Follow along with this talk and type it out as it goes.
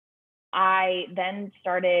I then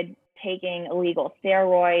started taking illegal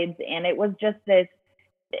steroids, and it was just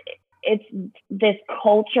it's this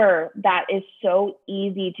culture that is so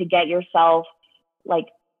easy to get yourself like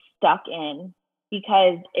stuck in,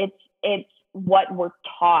 because it's what we're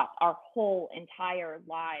taught our whole entire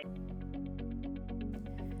lives.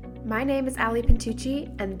 My name is Ali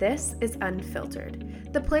Pintucci, and this is Unfiltered,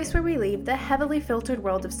 the place where we leave the heavily filtered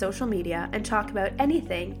world of social media and talk about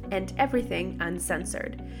anything and everything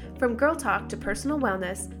uncensored. From girl talk to personal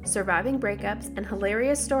wellness, surviving breakups, and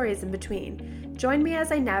hilarious stories in between. Join me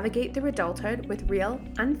as I navigate through adulthood with real,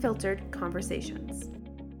 unfiltered conversations.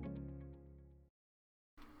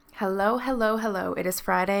 Hello, hello, hello. It is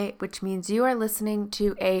Friday, which means you are listening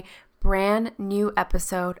to a brand new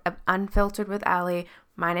episode of Unfiltered with Ali.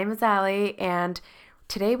 My name is Ali, and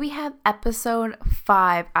today we have episode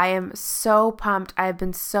 5. I am so pumped. I have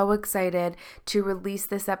been so excited to release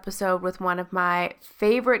this episode with one of my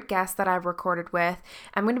favorite guests that I've recorded with.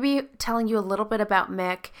 I'm going to be telling you a little bit about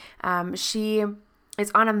Mick. She is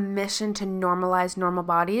on a mission to normalize normal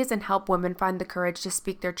bodies and help women find the courage to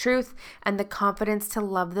speak their truth and the confidence to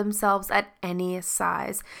love themselves at any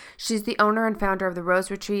size. She's the owner and founder of the Rose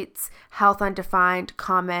Retreats, Health Undefined,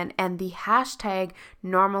 Common, and the hashtag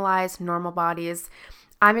Normalize Normal Bodies.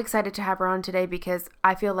 I'm excited to have her on today because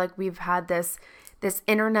I feel like we've had this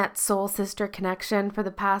internet soul sister connection for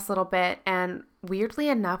the past little bit, and weirdly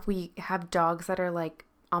enough, we have dogs that are like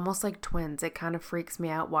almost like twins. It kind of freaks me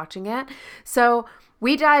out watching it. So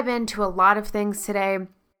we dive into a lot of things today.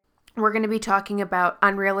 We're going to be talking about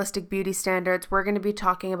unrealistic beauty standards. We're going to be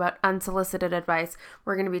talking about unsolicited advice.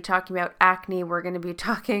 We're going to be talking about acne. We're going to be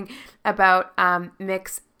talking about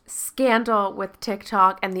Mick's scandal with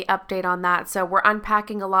TikTok and the update on that. So we're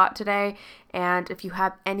unpacking a lot today. And if you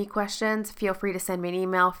have any questions, feel free to send me an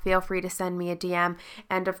email. Feel free to send me a DM.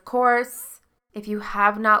 And of course, if you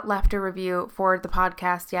have not left a review for the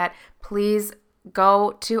podcast yet, please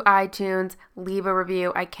go to iTunes, leave a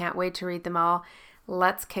review. I can't wait to read them all.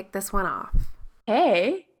 Let's kick this one off.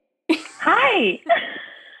 Hey. Hi.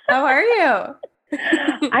 How are you?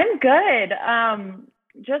 I'm good.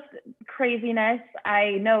 Just craziness.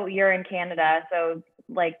 I know you're in Canada, so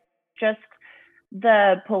like just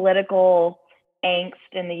the political angst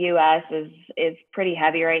in the US is pretty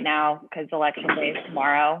heavy right now because election day is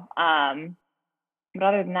tomorrow. But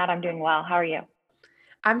other than that, I'm doing well. How are you?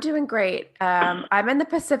 I'm doing great. I'm in the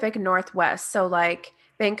Pacific Northwest, so like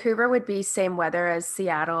Vancouver would be same weather as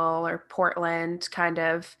Seattle or Portland kind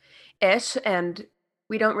of ish, and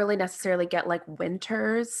we don't really necessarily get like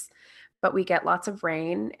winters, but we get lots of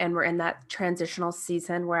rain, and we're in that transitional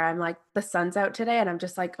season where I'm like, the sun's out today and I'm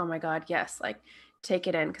just like, oh my God, yes, like take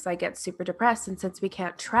it in, because I get super depressed. And since we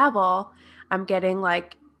can't travel, I'm getting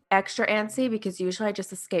like extra antsy because usually I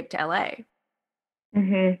just escape to LA.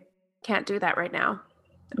 Mm-hmm. Can't do that right now.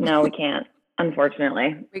 No, we can't.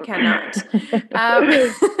 Unfortunately. We cannot.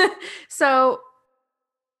 So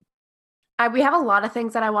we have a lot of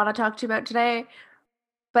things that I want to talk to you about today,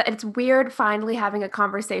 but it's weird finally having a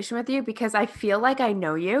conversation with you because I feel like I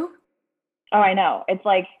know you. Oh, I know. It's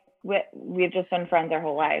like we've just been friends our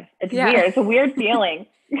whole lives. It's weird. It's a weird feeling.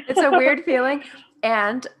 It's a weird feeling.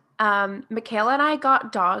 And Michaela and I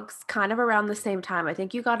got dogs kind of around the same time. I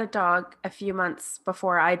think you got a dog a few months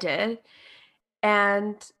before I did.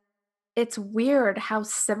 And it's weird how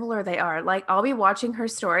similar they are. Like I'll be watching her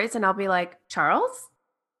stories and I'll be like, Charles?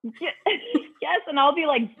 Yes. And I'll be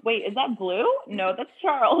like, wait, is that Blue? No, that's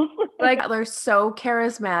Charles. Like they're so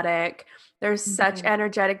charismatic. They're such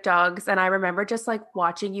energetic dogs. And I remember just like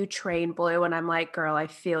watching you train Blue, and I'm like, girl, I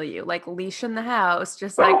feel you. Like leash in the house,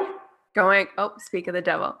 just like going, oh, speak of the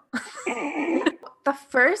devil. The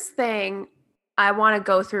first thing I want to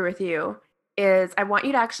go through with you is I want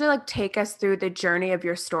you to actually like take us through the journey of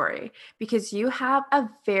your story, because you have a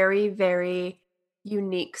very, very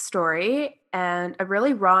unique story and a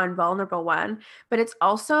really raw and vulnerable one, but it's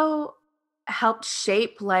also helped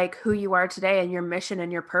shape like who you are today and your mission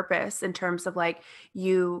and your purpose in terms of like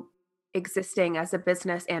you existing as a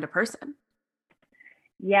business and a person.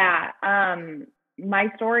 Yeah.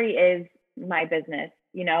 My story is my business,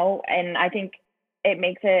 and I think it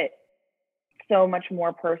makes it so much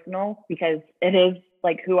more personal because it is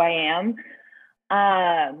like who I am.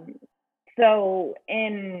 So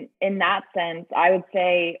in that sense, I would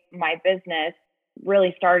say my business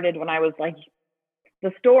really started when I was like,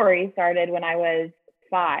 the story started when I was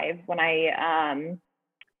 5, when I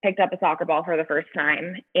picked up a soccer ball for the first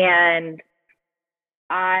time. And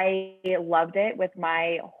I loved it with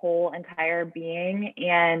my whole entire being.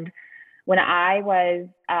 And when I was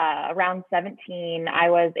around 17, I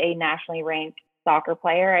was a nationally ranked soccer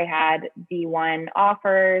player. I had D1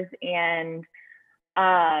 offers, and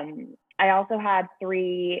I also had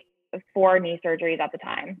 4 knee surgeries at the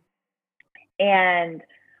time. And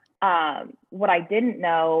what I didn't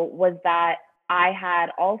know was that I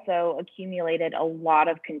had also accumulated a lot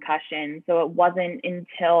of concussion. So it wasn't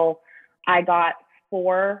until I got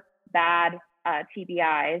 4 bad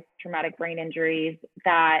TBIs, traumatic brain injuries,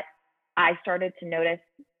 that I started to notice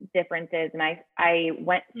differences. And I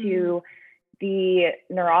went to the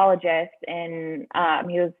neurologist, and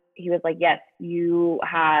he was like, yes, you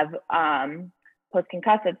have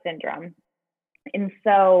post-concussive syndrome. And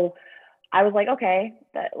so I was like, okay,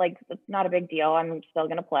 that's not a big deal. I'm still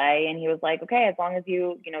gonna play. And he was like, okay, as long as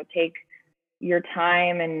you take your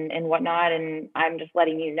time and whatnot, and I'm just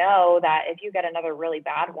letting you know that if you get another really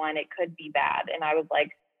bad one, it could be bad. And I was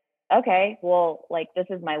like, okay, well, like, this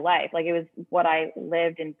is my life. Like, it was what I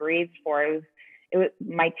lived and breathed for. It was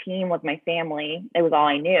my team was my family. It was all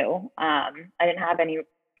I knew. I didn't have any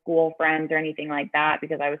school friends or anything like that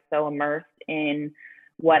because I was so immersed in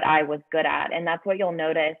what I was good at. And that's what you'll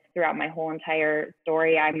notice throughout my whole entire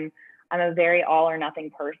story. I'm a very all or nothing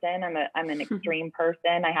person. I'm an extreme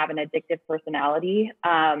person. I have an addictive personality.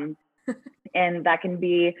 And that can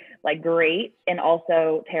be like great and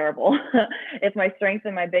also terrible. It's my strength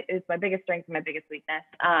and it's my biggest strength and my biggest weakness.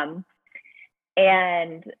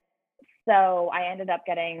 And so I ended up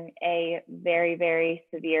getting a very, very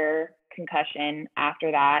severe concussion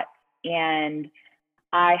after that. And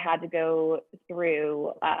I had to go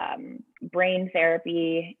through brain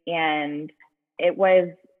therapy, and it was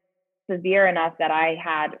severe enough that I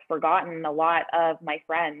had forgotten a lot of my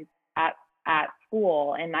friends at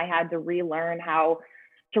school, and I had to relearn how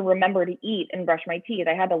to remember to eat and brush my teeth.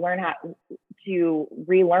 I had to learn how to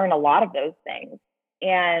relearn a lot of those things.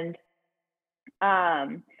 And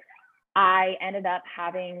I ended up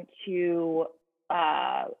having to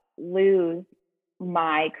lose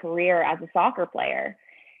my career as a soccer player.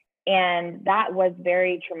 And that was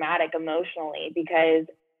very traumatic emotionally because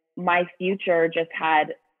my future just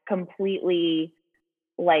had completely,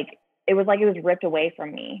 it was ripped away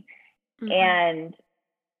from me. Mm-hmm. And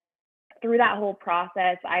through that whole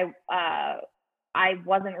process, I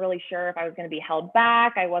wasn't really sure if I was going to be held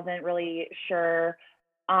back. I wasn't really sure,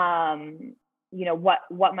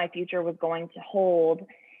 what my future was going to hold.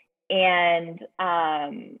 And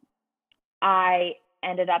I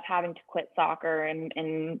ended up having to quit soccer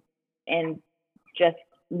and just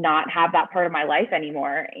not have that part of my life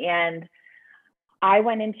anymore. And I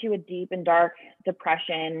went into a deep and dark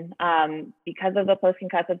depression because of the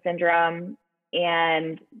post-concussive syndrome,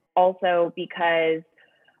 and also because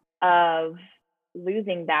of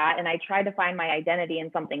losing that. And I tried to find my identity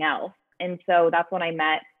in something else. And so that's when I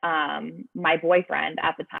met my boyfriend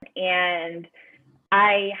at the time. And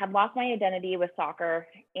I had lost my identity with soccer,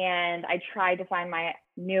 and I tried to find my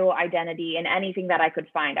new identity in anything that I could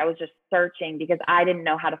find. I was just searching because I didn't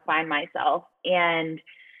know how to find myself. And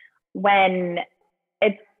when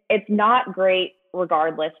it's not great,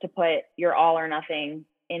 regardless, to put your all or nothing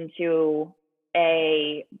into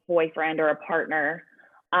a boyfriend or a partner,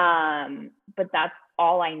 but that's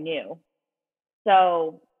all I knew.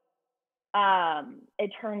 So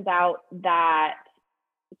it turns out that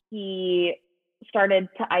he started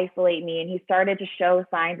to isolate me, and he started to show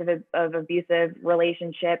signs of abusive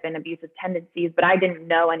relationship and abusive tendencies, but I didn't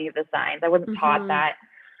know any of the signs. I wasn't taught that.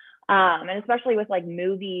 And especially with like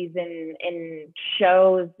movies and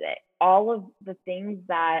shows, all of the things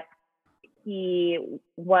that he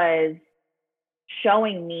was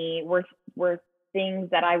showing me were things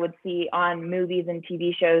that I would see on movies and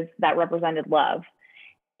TV shows that represented love.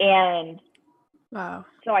 And wow.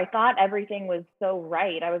 So I thought everything was so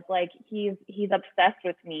right. I was like, he's obsessed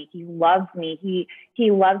with me. He loves me.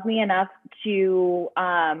 He loves me enough to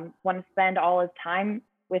want to spend all his time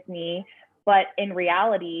with me. But in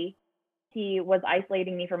reality, he was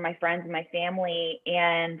isolating me from my friends and my family.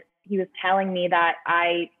 And he was telling me that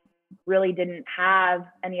I really didn't have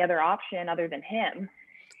any other option other than him.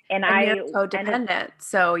 And you're codependent.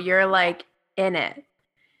 So you're like in it.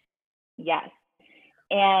 Yes.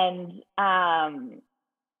 And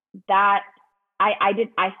that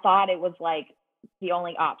I thought it was like the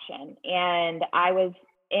only option. And I was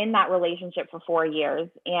in that relationship for 4 years.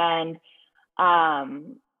 And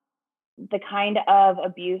the kind of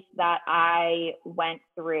abuse that I went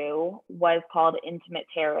through was called intimate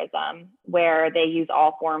terrorism, where they use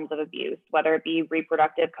all forms of abuse, whether it be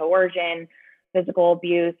reproductive coercion, physical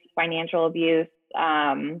abuse, financial abuse,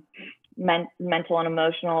 mental and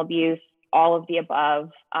emotional abuse, all of the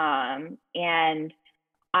above. And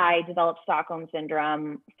I developed Stockholm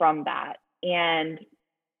syndrome from that. And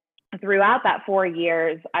throughout that 4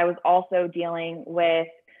 years, I was also dealing with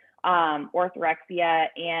orthorexia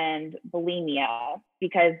and bulimia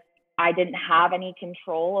because I didn't have any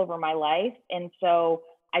control over my life. And so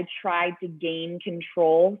I tried to gain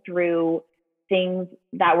control through things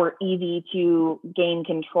that were easy to gain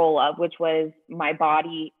control of, which was my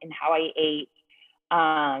body and how I ate,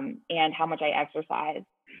 and how much I exercised.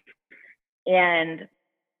 And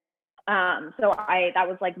so that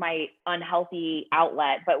was like my unhealthy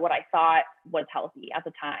outlet, but what I thought was healthy at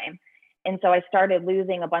the time. And so I started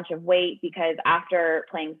losing a bunch of weight because after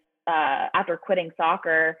quitting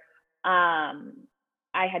soccer, I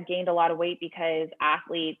had gained a lot of weight because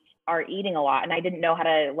athletes are eating a lot, and I didn't know how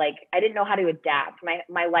to adapt.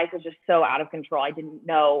 My life was just so out of control. I didn't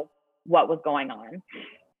know what was going on,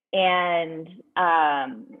 and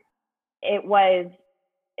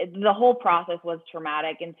the whole process was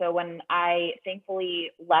traumatic. And so when I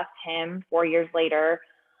thankfully left him 4 years later,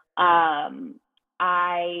 I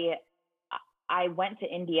went to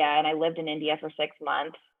India and I lived in India for 6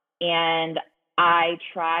 months, and I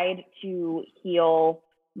tried to heal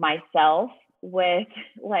myself with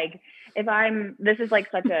this is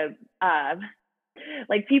like such a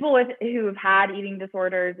like people who've had eating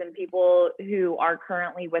disorders and people who are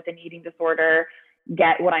currently with an eating disorder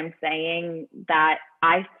get what I'm saying, that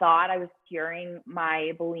I thought I was curing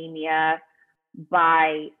my bulimia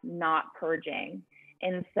by not purging.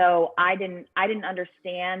 And so I didn't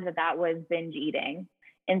understand that was binge eating.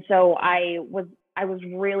 And so I was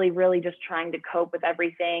really, really just trying to cope with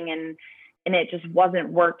everything, and it just wasn't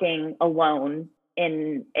working alone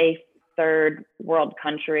in a third world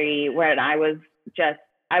country where I was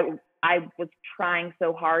trying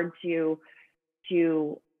so hard to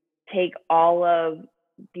take all of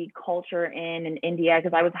the culture in India,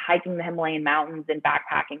 because I was hiking the Himalayan mountains and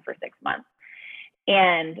backpacking for 6 months.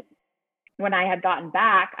 And when I had gotten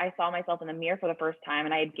back, I saw myself in the mirror for the first time,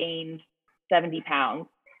 and I had gained 70 pounds.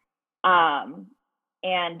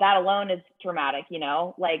 And that alone is traumatic,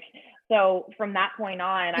 so from that point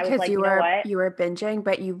on, I was like, you know what? You were binging,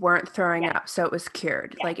 but you weren't throwing up. So it was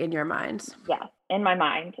cured, like in your mind. Yeah, in my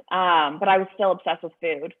mind. But I was still obsessed with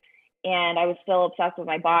food, and I was still obsessed with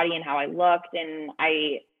my body and how I looked. And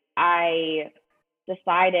I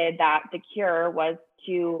decided that the cure was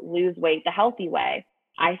to lose weight the healthy way.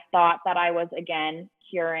 I thought that I was, again,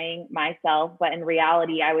 curing myself, but in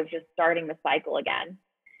reality, I was just starting the cycle again.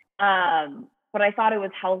 But I thought it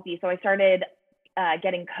was healthy. So I started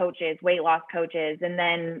getting coaches, weight loss coaches, and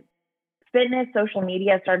then fitness, social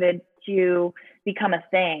media started to become a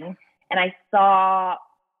thing. And I saw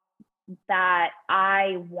that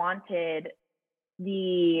I wanted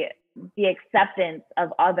the acceptance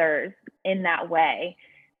of others in that way,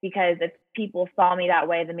 because if people saw me that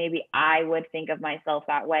way, then maybe I would think of myself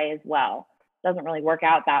that way as well. Doesn't really work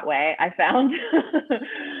out that way, I found.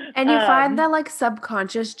 And you find that like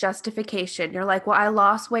subconscious justification. You're like, well, I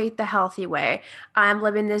lost weight the healthy way. I'm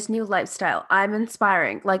living this new lifestyle. I'm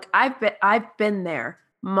inspiring. Like I've been there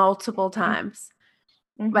multiple times.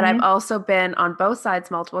 Mm-hmm. But I've also been on both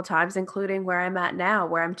sides multiple times, including where I'm at now,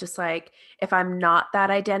 where I'm just like, if I'm not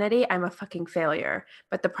that identity, I'm a fucking failure.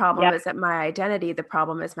 But the problem isn't my identity. The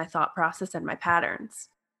problem is my thought process and my patterns.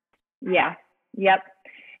 Yeah. Yep.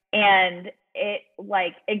 And it,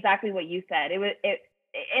 like exactly what you said, and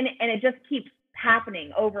it just keeps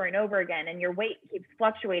happening over and over again. And your weight keeps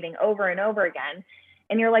fluctuating over and over again.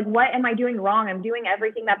 And you're like, what am I doing wrong? I'm doing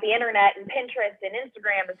everything that the internet and Pinterest and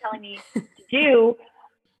Instagram is telling me to do.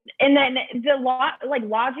 And then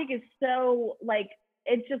logic is so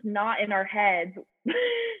it's just not in our heads.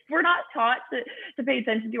 We're not taught to pay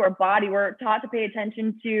attention to our body. We're taught to pay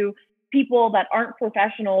attention to people that aren't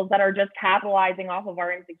professionals, that are just capitalizing off of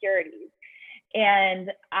our insecurities.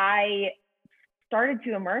 And I started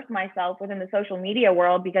to immerse myself within the social media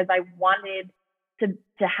world because I wanted to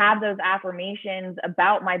have those affirmations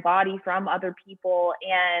about my body from other people.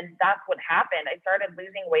 And that's what happened. I started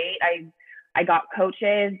losing weight. I got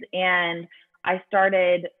coaches, and I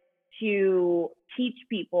started to teach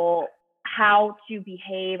people how to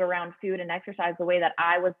behave around food and exercise the way that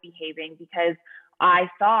I was behaving, because I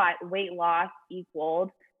thought weight loss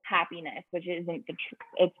equaled happiness, which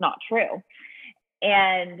it's not true.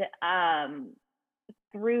 And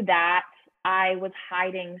through that, I was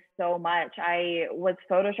hiding so much. I was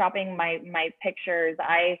photoshopping my pictures.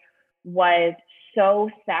 I was so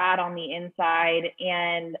sad on the inside.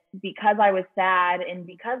 And because I was sad, and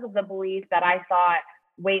because of the belief that I thought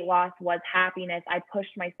weight loss was happiness, I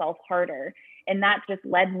pushed myself harder. And that just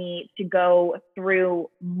led me to go through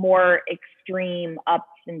more extreme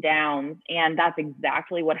ups and downs. And that's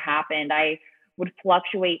exactly what happened. I would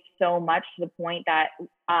fluctuate so much to the point that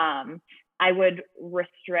I would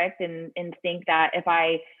restrict and think that if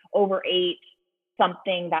I overate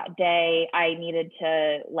something that day, I needed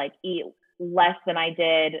to like eat less than I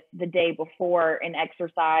did the day before and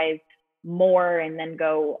exercise more and then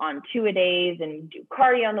go on 2-a-days and do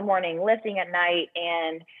cardio in the morning, lifting at night.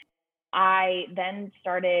 And I then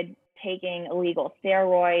started taking illegal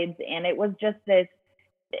steroids, and it was just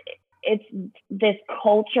it's this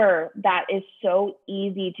culture that is so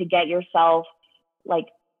easy to get yourself like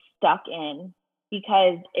stuck in,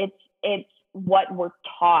 because it's what we're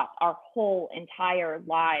taught our whole entire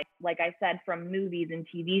life. Like I said, from movies and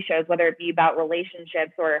TV shows, whether it be about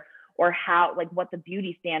relationships or how, like, what the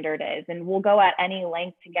beauty standard is. And we'll go at any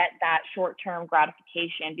length to get that short-term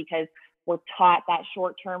gratification, because we're taught that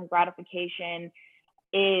short-term gratification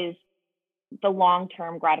is the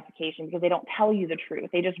long-term gratification, because they don't tell you the truth.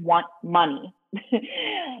 They just want money.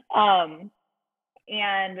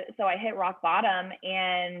 And so I hit rock bottom,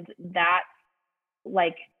 and that's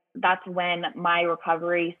when my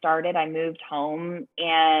recovery started. I moved home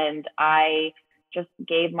and I just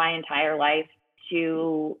gave my entire life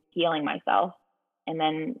to healing myself. And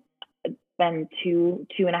then it's been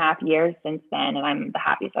 2.5 years since then, and I'm the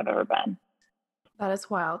happiest I've ever been. That is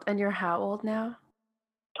wild. And you're how old now?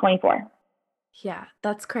 24. Yeah,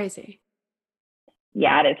 that's crazy.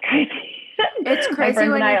 Yeah, it is crazy. It's crazy. My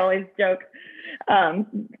friends when and I always joke,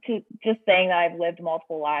 just saying that I've lived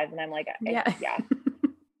multiple lives, and I'm like, yeah.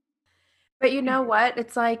 But you know what?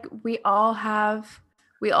 It's like we all have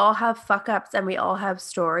fuck ups and we all have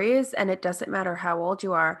stories, and it doesn't matter how old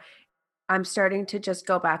you are. I'm starting to just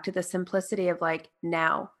go back to the simplicity of like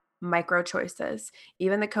now micro choices.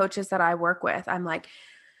 Even the coaches that I work with, I'm like,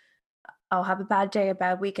 I'll have a bad day, a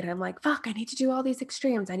bad week, and I'm like, fuck, I need to do all these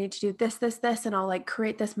extremes. I need to do this, this, this. And I'll like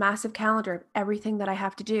create this massive calendar of everything that I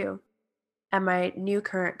have to do. And my new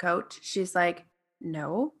current coach, she's like,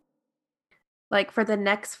 no. Like for the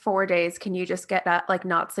next 4 days, can you just get up, like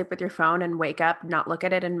not sleep with your phone and wake up, not look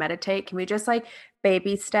at it and meditate? Can we just like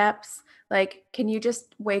baby steps? Like, can you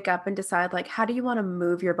just wake up and decide like, how do you want to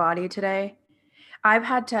move your body today? I've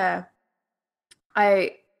had to,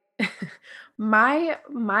 I,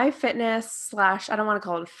 my fitness slash, I don't want to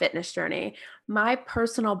call it a fitness journey. My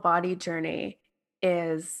personal body journey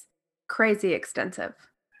is crazy extensive.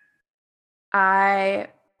 I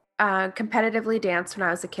competitively danced when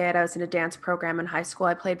I was a kid. I was in a dance program in high school.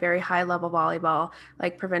 I played very high level volleyball,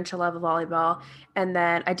 like provincial level volleyball. And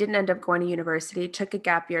then I didn't end up going to university, took a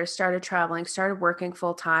gap year, started traveling, started working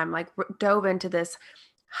full time, like dove into this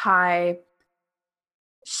high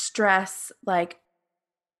stress, like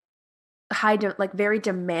like very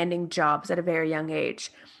demanding jobs at a very young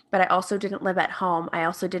age. But I also didn't live at home. I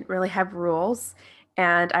also didn't really have rules.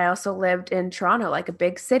 And I also lived in Toronto, like a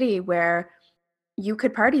big city where you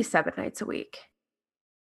could party 7 nights a week.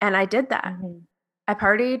 And I did that. Mm-hmm. I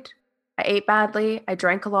partied, I ate badly, I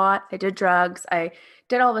drank a lot, I did drugs, I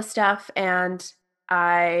did all this stuff, and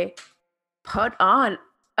I put on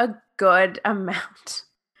a good amount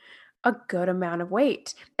of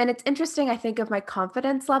weight. And it's interesting, I think of my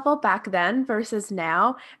confidence level back then versus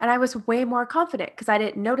now, and I was way more confident because I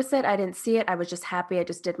didn't notice it, I didn't see it, I was just happy, I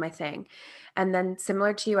just did my thing. And then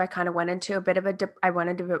similar to you, I kind of went into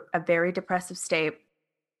a very depressive state.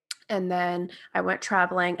 And then I went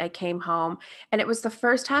traveling, I came home, and it was the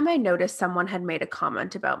first time I noticed someone had made a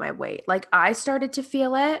comment about my weight. Like I started to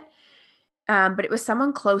feel it, but it was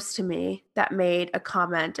someone close to me that made a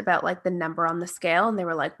comment about like the number on the scale. And they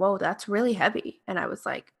were like, whoa, that's really heavy. And I was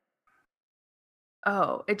like,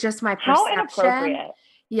 oh, it's just my How perception. inappropriate.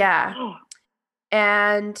 Yeah.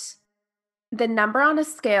 And the number on a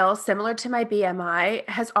scale, similar to my BMI,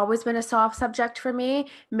 has always been a soft subject for me,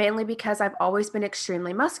 mainly because I've always been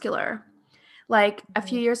extremely muscular. Like a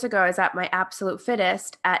few years ago, I was at my absolute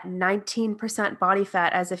fittest at 19% body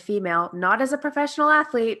fat as a female, not as a professional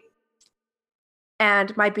athlete.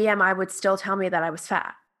 And my BMI would still tell me that I was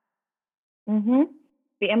fat. Mm-hmm.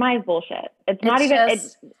 BMI is bullshit. It's not even,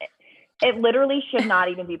 it literally should not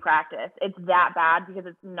even be practiced. It's that bad because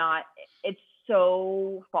it's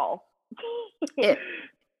so false.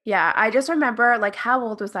 Yeah, I just remember, like, how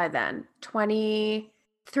old was I then?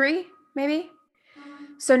 23, maybe?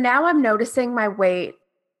 So now I'm noticing my weight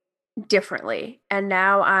differently. And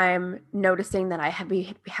now I'm noticing that I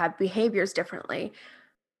have behaviors differently.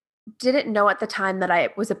 Didn't know at the time that I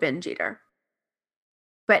was a binge eater.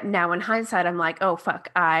 But now in hindsight, I'm like, oh, fuck,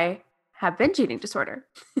 I have binge eating disorder.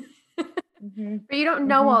 Mhm. But you don't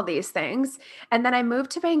know all Mhm. these things. And then I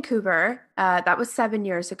moved to Vancouver. That was 7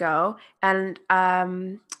 years ago. And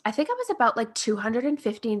I think I was about like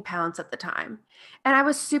 215 pounds at the time. And I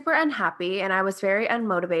was super unhappy and I was very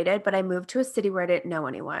unmotivated, but I moved to a city where I didn't know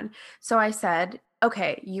anyone. So I said,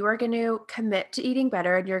 okay, you are going to commit to eating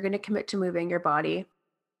better and you're going to commit to moving your body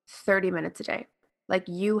 30 minutes a day. Like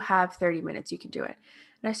you have 30 minutes, you can do it.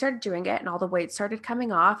 And I started doing it and all the weight started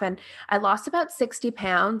coming off. And I lost about 60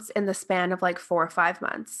 pounds in the span of like 4 or 5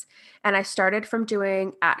 months. And I started from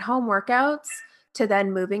doing at home workouts to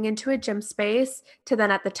then moving into a gym space to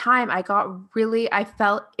then at the time I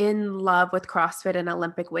felt in love with CrossFit and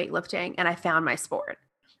Olympic weightlifting and I found my sport.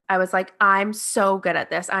 I was like, I'm so good at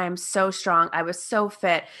this. I am so strong. I was so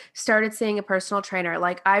fit. Started seeing a personal trainer.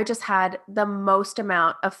 Like I just had the most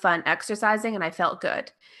amount of fun exercising and I felt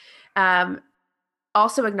good. Um,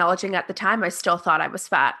 Also acknowledging at the time, I still thought I was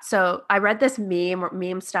fat. So I read this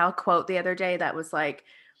meme style quote the other day that was like,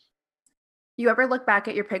 you ever look back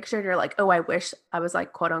at your picture and you're like, oh, I wish I was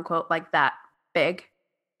like, quote unquote, like that big.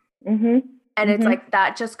 Mhm. And it's Mhm. like,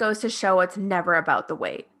 that just goes to show it's never about the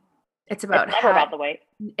weight. It's It's about never how about the weight.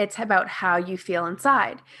 it's about how you feel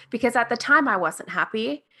inside. Because at the time I wasn't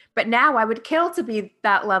happy, but now I would kill to be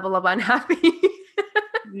that level of unhappy.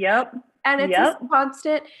 Yep. And it's this Yep.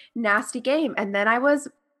 constant nasty game. And then I was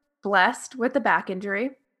blessed with the back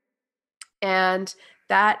injury and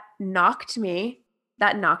that knocked me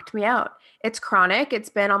out. It's chronic. It's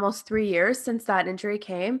been almost 3 years since that injury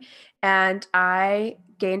came and I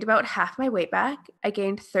gained about half my weight back. I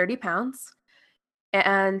gained 30 pounds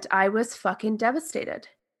and I was fucking devastated.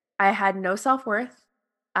 I had no self-worth.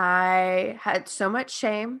 I had so much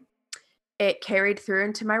shame. It carried through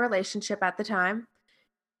into my relationship at the time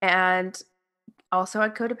and also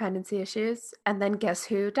had codependency issues. And then guess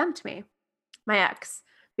who dumped me? My ex.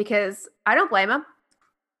 Because I don't blame him.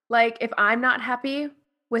 Like, if I'm not happy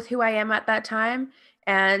with who I am at that time,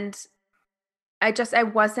 and I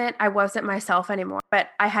wasn't myself anymore, but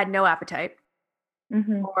I had no appetite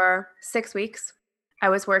Mhm. for 6 weeks. I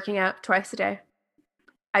was working out twice a day.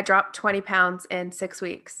 I dropped 20 pounds in 6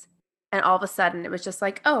 weeks. And all of a sudden, it was just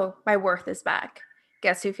like, oh, my worth is back.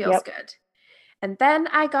 Guess who feels Yep. good? And then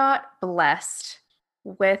I got blessed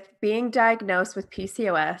with being diagnosed with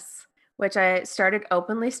PCOS, which I started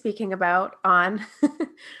openly speaking about on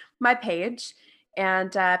my page.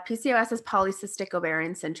 And PCOS is polycystic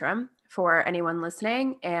ovarian syndrome for anyone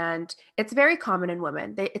listening. And it's very common in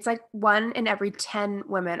women. It's like 1 in every 10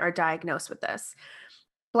 women are diagnosed with this.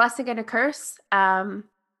 Blessing and a curse.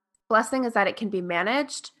 Blessing is that it can be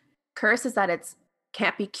managed. Curse is that it's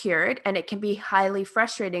can't be cured and it can be highly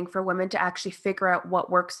frustrating for women to actually figure out what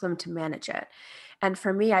works for them to manage it. And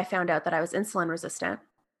for me, I found out that I was insulin resistant.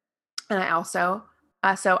 And I also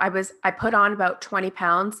I put on about 20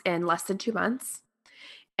 pounds in less than 2 months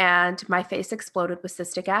and my face exploded with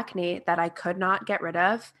cystic acne that I could not get rid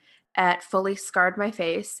of. It fully scarred my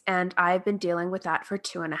face and I've been dealing with that for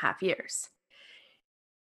 2.5 years.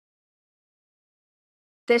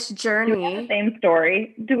 This Do we have the journey. same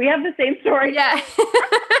story? Do we have the same story? Yeah.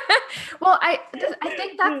 Well, I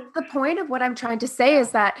think that's the point of what I'm trying to say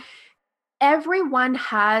is that everyone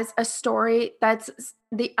has a story that's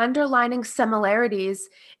the underlining similarities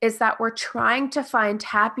is that we're trying to find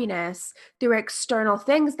happiness through external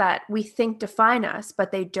things that we think define us,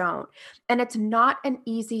 but they don't. And it's not an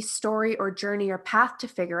easy story or journey or path to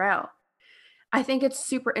figure out. I think it's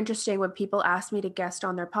super interesting when people ask me to guest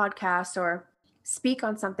on their podcast or speak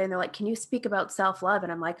on something. They're like, can you speak about self love?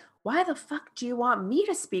 And I'm like, why the fuck do you want me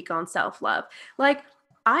to speak on self love? Like,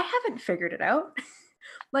 I haven't figured it out.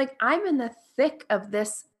 Like, I'm in the thick of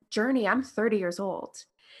this journey. I'm 30 years old.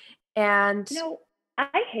 And You know,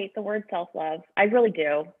 I hate the word self love. I really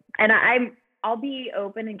do. And I'll be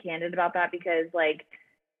open and candid about that because like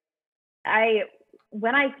I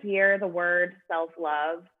when I hear the word self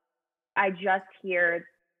love, I just hear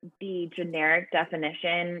the generic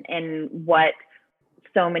definition and what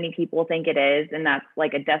so many people think it is, and that's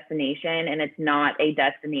like a destination, and it's not a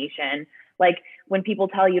destination. Like when people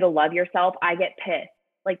tell you to love yourself, I get pissed.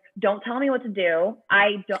 Like, don't tell me what to do.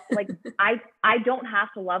 I don't like I don't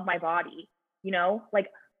have to love my body, you know? Like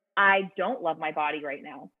I don't love my body right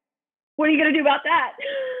now. What are you gonna do about that?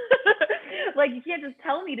 Like you can't just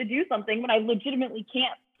tell me to do something when I legitimately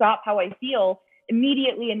can't stop how I feel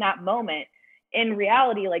immediately in that moment. In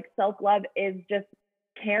reality, like self-love is just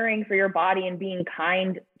caring for your body and being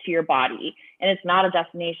kind to your body. And it's not a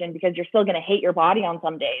destination because you're still gonna hate your body on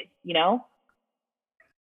some days, you know?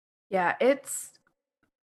 yeah, it's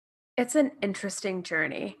an interesting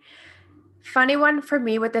journey. Funny one for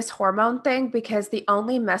me with this hormone thing because the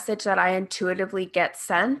only message that I intuitively get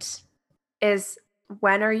sent is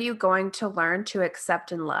when are you going to learn to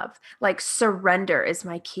accept and love? Like surrender is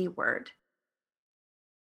my key word.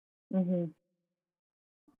 Mm-hmm.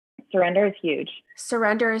 Surrender is huge.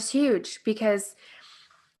 Surrender is huge because,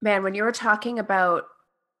 man, when you were talking about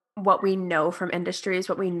what we know from industries,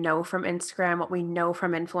 what we know from Instagram, what we know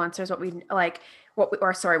from influencers, what we like,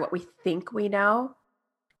 what we think we know.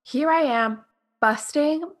 Here I am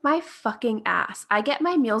busting my fucking ass. I get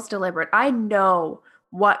my meals delivered. I know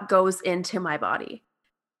what goes into my body.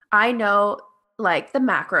 I know like the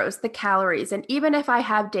macros, the calories, and even if I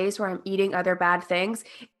have days where I'm eating other bad things,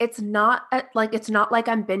 it's not like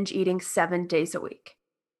I'm binge eating 7 days a week.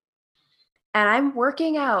 And I'm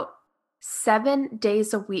working out 7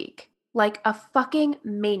 days a week like a fucking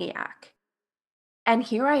maniac. And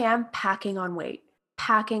here I am packing on weight,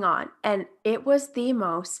 packing on. And it was the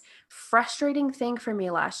most frustrating thing for me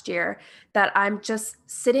last year that I'm just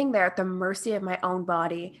sitting there at the mercy of my own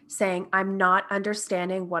body saying, I'm not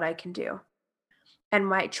understanding what I can do. And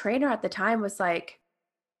my trainer at the time was like,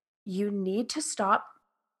 you need to stop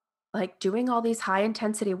like doing all these high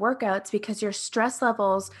intensity workouts because your stress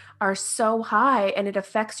levels are so high and it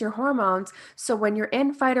affects your hormones. So when you're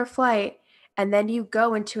in fight or flight and then you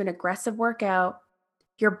go into an aggressive workout,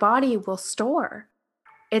 your body will store.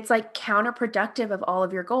 It's like counterproductive of all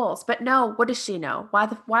of your goals. But no, what does she know?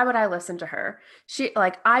 Why would I listen to her? She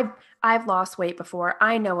like I've lost weight before.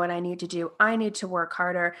 I know what I need to do. I need to work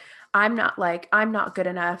harder. I'm not good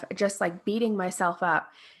enough. Just like beating myself up.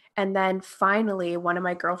 And then finally one of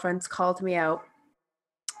my girlfriends called me out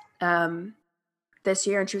um this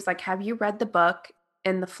year and she was like, "Have you read the book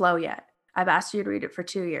In the Flow yet? I've asked you to read it for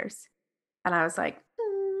 2 years." And I was like,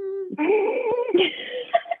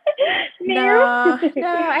 No. no,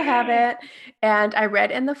 I haven't. And I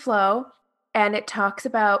read In the Flow, and it talks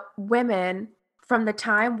about women from the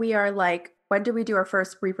time we are like, when do we do our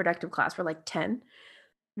first reproductive class? We're like 10.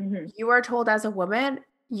 Mm-hmm. You are told as a woman,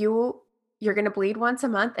 you're going to bleed once a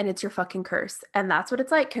month and it's your fucking curse. And that's what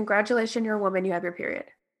it's like. Congratulations, you're a woman, you have your period.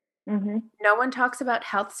 Mm-hmm. No one talks about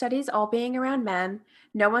health studies all being around men.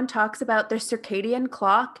 No one talks about the circadian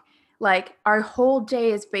clock. Like our whole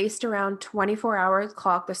day is based around 24 hours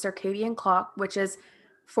clock, the circadian clock, which is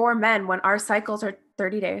for men when our cycles are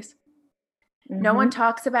 30 days. No one Mm-hmm.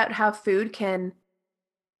 talks about how food can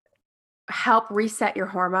help reset your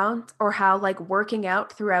hormones or how like working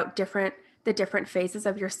out throughout the different phases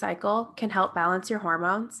of your cycle can help balance your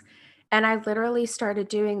hormones. And I literally started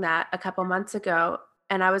doing that a couple months ago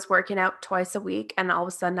and I was working out twice a week and all of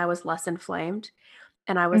a sudden I was less inflamed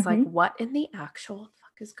and I was like, Mm-hmm. what in the actual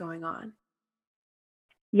fuck is going on?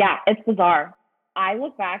 Yeah, it's bizarre. I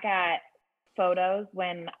look back at photos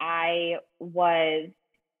when I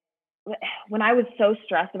was so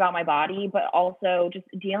stressed about my body, but also just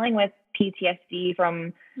dealing with PTSD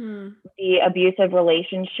from the abusive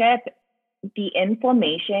relationship, the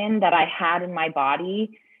inflammation that I had in my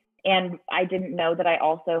body. And I didn't know that I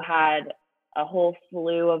also had a whole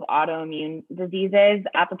slew of autoimmune diseases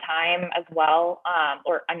at the time as well.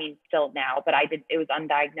 Or I mean, still now, but it was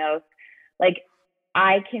undiagnosed. Like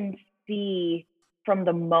I can see from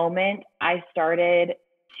the moment I started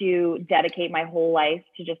to dedicate my whole life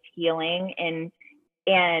to just healing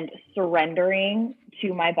and surrendering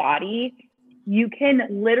to my body, you can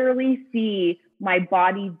literally see my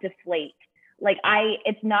body deflate. Like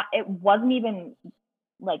it wasn't even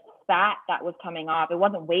like fat that was coming off. It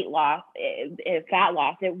wasn't weight loss, fat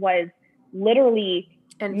loss. It was literally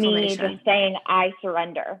me Inflammation. just saying, I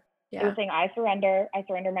surrender. Yeah. It was saying, I surrender. I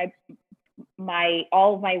surrender my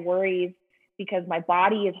all of my worries because my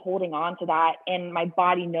body is holding on to that and my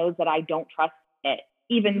body knows that I don't trust it,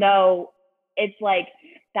 even though it's like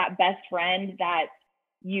that best friend that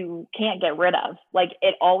you can't get rid of. Like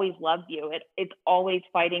it always loves you. It's always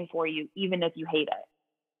fighting for you, even if you hate it.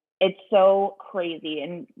 It's so crazy.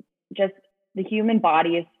 And just the human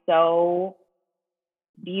body is so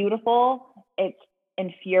beautiful. It's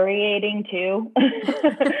infuriating too.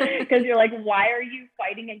 Because you're like, why are you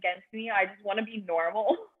fighting against me? I just want to be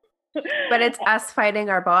normal. But it's us fighting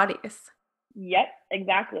our bodies. Yep,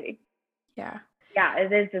 exactly. Yeah. Yeah,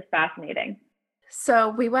 it is just fascinating. So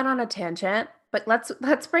we went on a tangent, but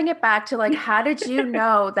let's bring it back to like, how did you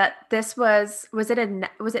know that this was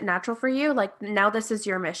it natural for you? Like now this is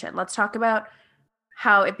your mission. Let's talk about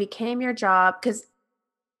how it became your job because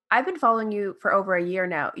I've been following you for over a year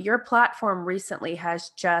now. Your platform recently has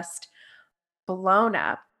just blown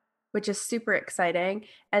up, which is super exciting.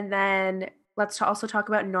 And then let's also talk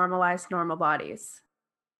about normalized normal bodies.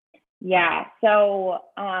 Yeah. So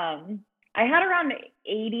I had around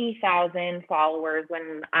 80,000 followers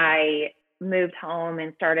when I moved home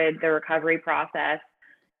and started the recovery process.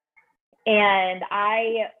 And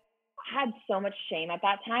I had so much shame at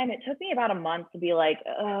that time. It took me about a month to be like,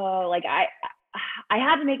 oh, like I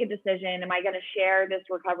had to make a decision. Am I going to share this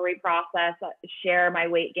recovery process, share my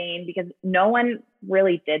weight gain? Because no one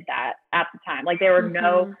really did that at the time. Like there were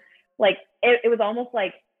no, like it was almost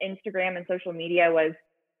like Instagram and social media was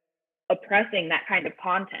oppressing that kind of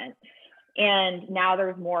content. And now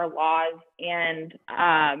there's more laws and,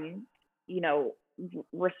 you know,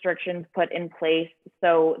 restrictions put in place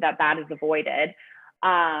so that that is avoided.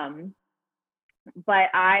 Um, but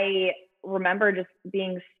I remember just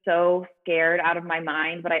being so scared out of my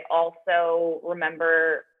mind. But I also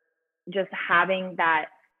remember just having that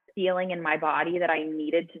feeling in my body that I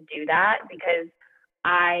needed to do that because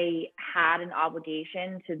I had an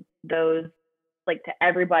obligation to those, like to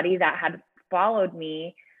everybody that had followed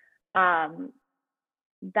me, um,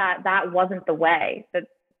 that wasn't the way, that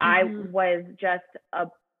I was just a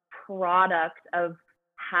product of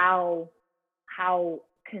how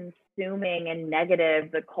consuming and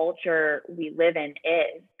negative the culture we live in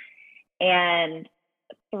is. And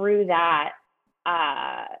through that,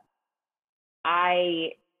 uh,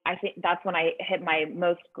 I I think that's when I hit my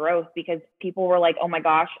most growth because people were like, "Oh my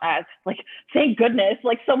gosh, like thank goodness,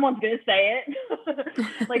 like someone's gonna say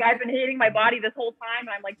it." Like I've been hating my body this whole time, and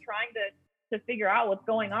I'm like trying to figure out what's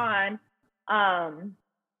going on.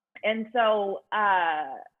 And so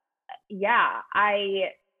yeah,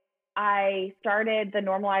 I started the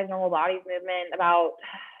Normalize Normal Bodies movement about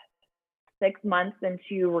 6 months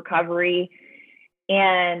into recovery,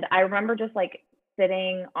 and I remember just like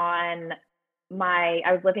sitting on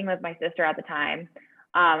I was living with my sister at the time.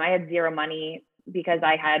 I had zero money because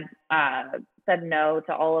I had said no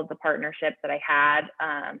to all of the partnerships that I had.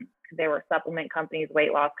 They were supplement companies,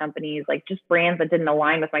 weight loss companies, like just brands that didn't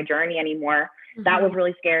align with my journey anymore. That was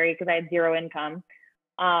really scary because I had zero income.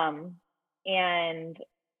 And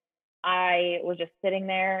I was just sitting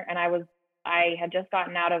there and I had just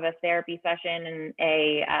gotten out of a therapy session and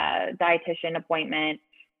a dietitian appointment,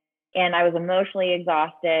 and I was emotionally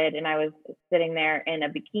exhausted, and I was sitting there in a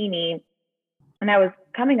bikini, and I was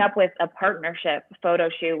coming up with a partnership photo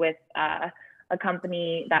shoot with a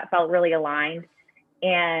company that felt really aligned.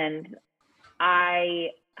 And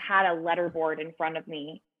I had a letterboard in front of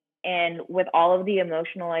me, and with all of the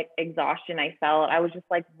emotional exhaustion I felt, I was just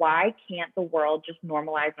like, why can't the world just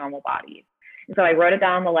normalize normal bodies? And so I wrote it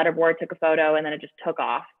down on the letterboard, took a photo, and then it just took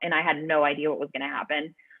off, and I had no idea what was going to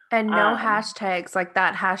happen. And no hashtags, like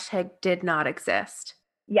that hashtag did not exist.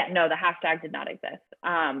 Yeah, no, the hashtag did not exist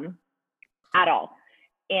at all.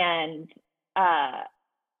 And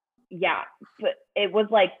yeah, but it was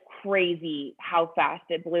like crazy how fast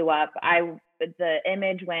it blew up. The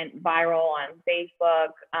image went viral on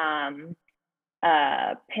Facebook,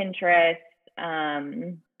 Pinterest,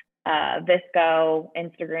 Visco,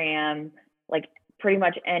 Instagram, like pretty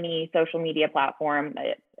much any social media platform,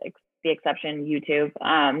 the exception YouTube.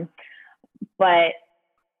 But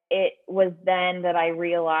it was then that I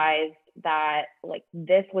realized that like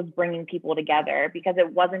this was bringing people together because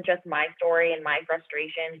it wasn't just my story and my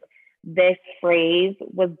frustrations. This phrase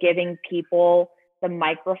was giving people the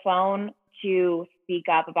microphone to speak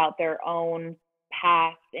up about their own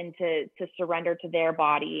past and to surrender to their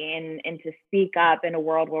body and to speak up in a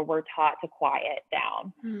world where we're taught to quiet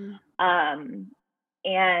down.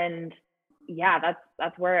 And yeah,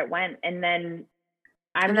 that's where it went. And then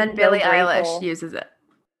Billie Eilish uses it.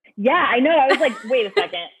 Yeah, I know. I was like, wait a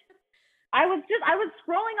second. I was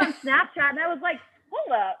scrolling on Snapchat and I was like,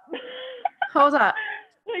 hold up.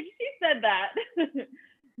 Like she said that.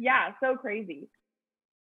 Yeah, so crazy.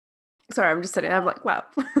 Sorry, I'm just sitting. I'm like, wow.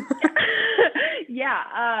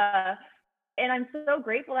 Yeah. And I'm so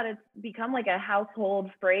grateful that it's become like a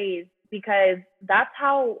household phrase because that's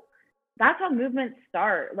how movements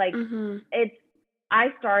start. Like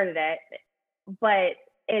I started it, but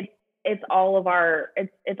it's all of our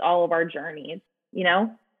journeys, you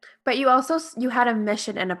know? But you had a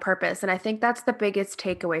mission and a purpose. And I think that's the biggest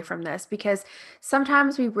takeaway from this, because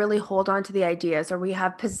sometimes we really hold on to the ideas or we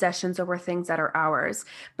have possessions over things that are ours,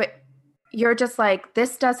 but you're just like,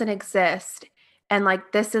 this doesn't exist. And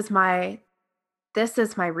like, this is my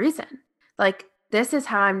reason. Like, this is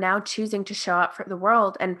how I'm now choosing to show up for the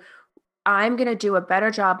world. And I'm going to do a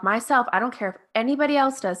better job myself. I don't care if anybody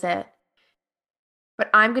else does it, but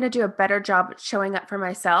I'm going to do a better job showing up for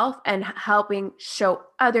myself and helping show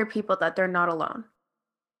other people that they're not alone.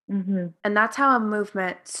 And that's how a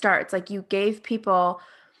movement starts. Like, you gave people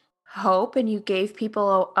hope and you gave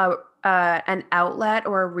people an outlet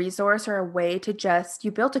or a resource or a way to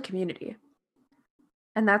you built a community.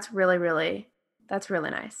 And that's really, really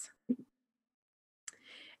nice.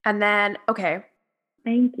 And then, okay,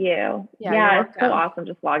 Thank you. Yeah, you're Yeah, it's so welcome. awesome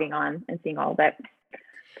just logging on and seeing all of it.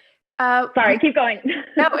 Uh, Sorry, we, keep going.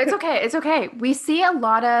 no, it's okay. It's okay.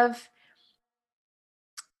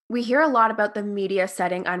 We hear a lot about the media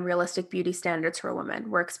setting unrealistic beauty standards for women.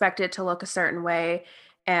 We're expected to look a certain way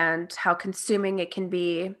and how consuming it can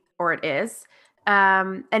be, or it is.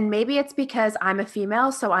 And maybe it's because I'm a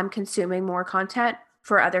female, so I'm consuming more content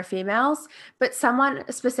for other females. But someone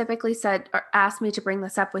specifically said or asked me to bring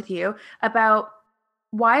this up with you about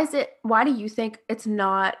why do you think it's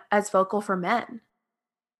not as vocal for men?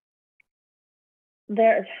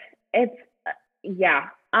 There, it's yeah.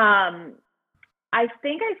 I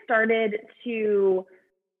think I started to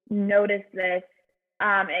notice this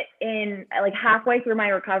in like halfway through my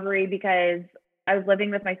recovery because I was living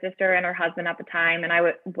with my sister and her husband at the time, and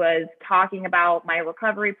was talking about my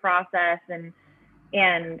recovery process and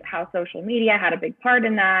how social media had a big part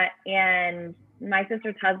in that. And my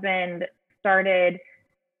sister's husband started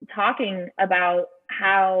talking about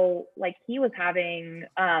how like he was having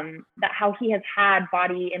that how he has had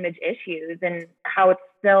body image issues and how it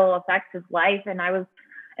still affects his life. And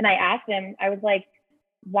I asked him, I was like,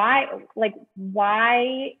 why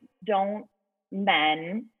don't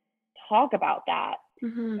men talk about that?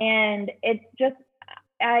 Mm-hmm. And it's just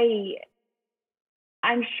I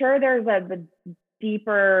I'm sure there's a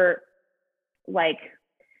deeper like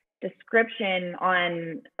description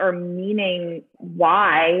on or meaning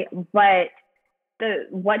why, but the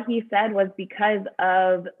what he said was because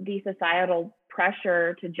of the societal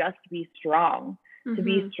pressure to just be strong, to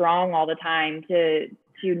be Mm-hmm. strong all the time, to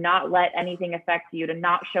not let anything affect you, to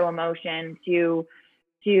not show emotion, to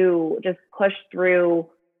just push through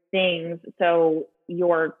things so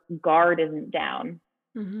your guard isn't down.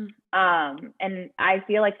 Mm-hmm. And I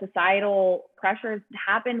feel like societal pressures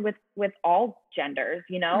happened with all genders,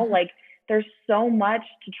 Mm-hmm. like there's so much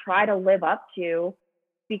to try to live up to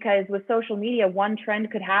because with social media, one trend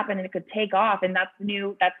could happen and it could take off, and that's the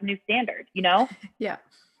new standard. Yeah.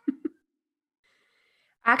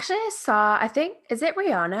 Actually, I think, is it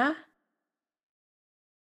Rihanna?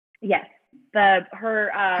 Yes. The her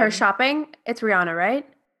Her shopping? It's Rihanna, right?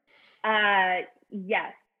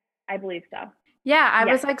 yes, I believe so. Yeah, I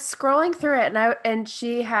Yes. was like scrolling through it and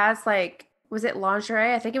she has like, was it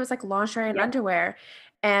lingerie? I think it was like lingerie and Yep. underwear.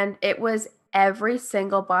 And it was every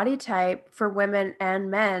single body type for women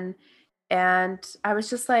and men. And I was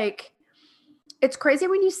just like, it's crazy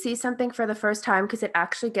when you see something for the first time because it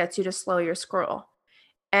actually gets you to slow your scroll.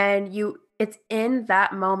 And it's in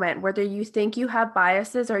that moment, whether you think you have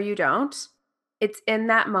biases or you don't, it's in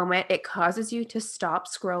that moment, it causes you to stop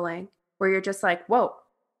scrolling where you're just like, whoa.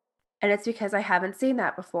 And it's because I haven't seen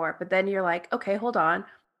that before. But then you're like, okay, hold on.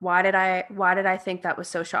 Why did I think that was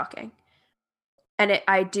so shocking? And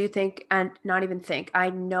I do think, and not even think, I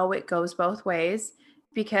know it goes both ways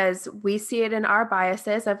because we see it in our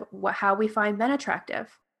biases of how we find men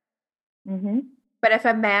attractive. Mhm. But if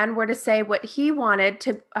a man were to say what he wanted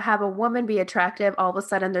to have a woman be attractive, all of a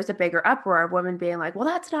sudden there's a bigger uproar of women being like, well,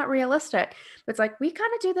 that's not realistic. But it's like, we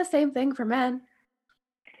kind of do the same thing for men.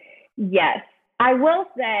 Yes. I will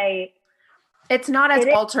say It's not as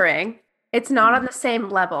it altering, it's not on is the same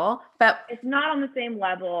level, but it's not on the same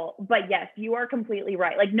level, but yes, you are completely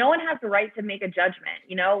right. Like no one has the right to make a judgment.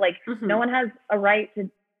 Like no mhm. one has a right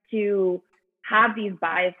to have these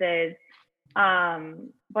biases.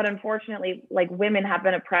 But unfortunately, like women have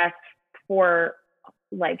been oppressed for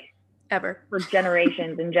like Ever. for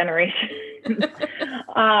generations and generations.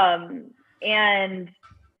 And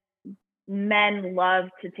men love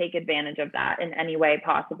to take advantage of that in any way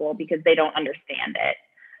possible because they don't understand it.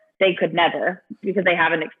 They could never because they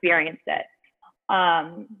haven't experienced it.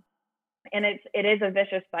 Um, and it is a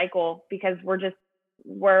vicious cycle because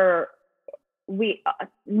we're we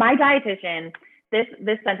my dietitian, this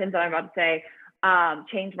sentence that I'm about to say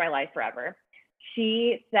changed my life forever.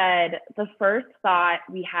 She said the first thought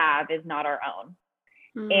we have is not our own.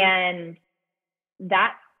 Mm, And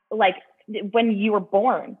that, like, when you were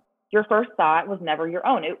born, your first thought was never your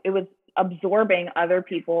own. It was absorbing other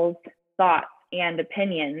people's thoughts and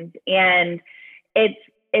opinions. And it's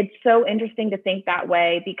it's so interesting to think that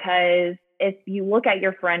way because if you look at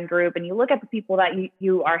your friend group and you look at the people that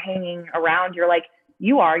you are hanging around, you're like,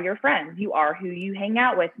 you are your friends, you are who you hang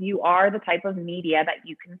out with, you are the type of media that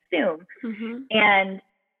you consume. mhm. And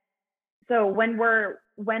so when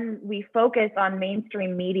we focus on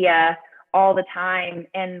mainstream media all the time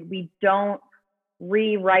and we don't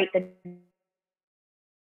rewrite the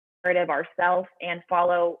narrative ourselves and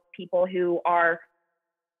follow people who are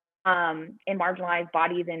in marginalized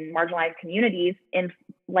bodies and marginalized communities and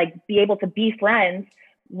like be able to be friends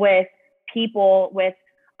with people with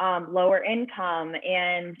lower income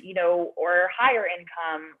and, or higher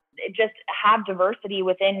income, just have diversity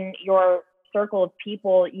within your circle of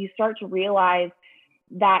people, you start to realize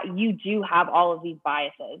that you do have all of these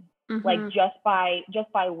biases, like just by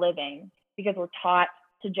living, because we're taught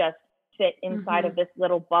to just fit inside of this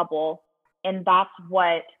little bubble. And that's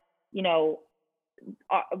what,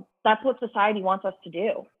 that's what society wants us to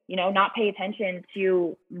do, not pay attention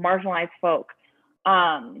to marginalized folk.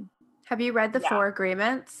 Have you read the 4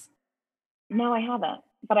 Agreements? No, I haven't,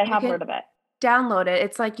 but I have heard of it. Download it.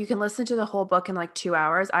 It's like you can listen to the whole book in like 2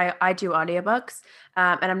 hours. I do audiobooks,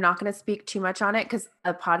 and I'm not going to speak too much on it because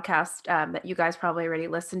a podcast that you guys probably already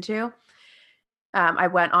listened to, I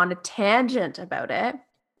went on a tangent about it,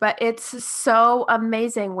 but it's so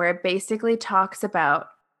amazing where it basically talks about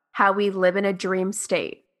how we live in a dream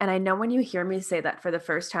state. And I know when you hear me say that for the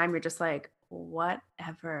first time, you're just like,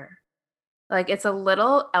 whatever. Like it's a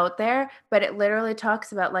little out there, but it literally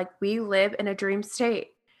talks about like we live in a dream state.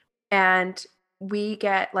 And we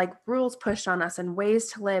get like rules pushed on us and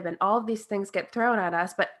ways to live and all of these things get thrown at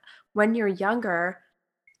us. But when you're younger,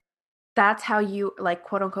 that's how you like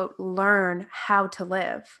quote unquote learn how to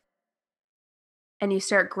live. And you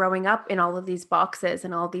start growing up in all of these boxes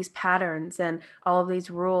and all these patterns and all of these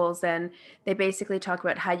rules. And they basically talk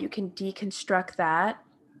about how you can deconstruct that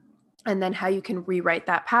and then how you can rewrite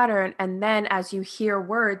that pattern. And then as you hear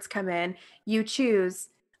words come in, you choose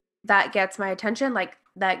that gets my attention, like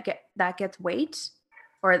that gets weight,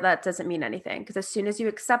 or that doesn't mean anything. Because as soon as you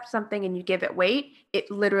accept something and you give it weight,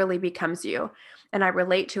 it literally becomes you. And I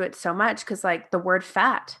relate to it so much because like the word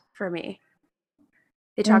fat for me,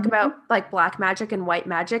 they talk about like black magic and white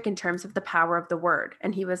magic in terms of the power of the word.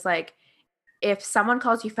 And he was like, if someone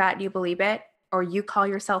calls you fat and you believe it, or you call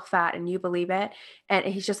yourself fat and you believe it, and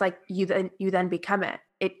he's just like, you then become it.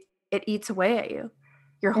 It eats away at you.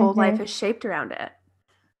 Your whole life is shaped around it.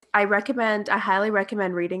 I highly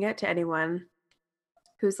recommend reading it to anyone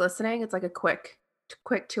who's listening. It's like a quick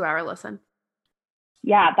 2-hour listen.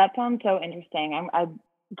 Yeah, that sounds so interesting. I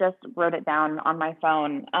just wrote it down on my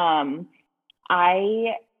phone.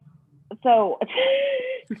 Sorry, so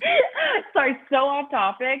off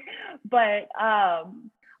topic, but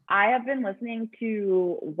I have been listening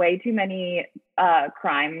to way too many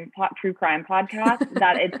true crime podcasts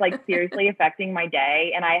that it's like seriously affecting my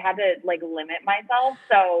day, and I had to like limit myself.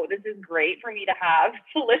 So this is great for me to have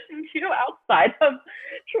to listen to outside of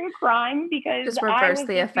true crime because just reverse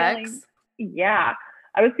the effects.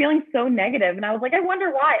 I was feeling so negative, and I was like, I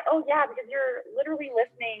wonder why. Oh yeah, because you're literally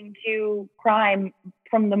listening to crime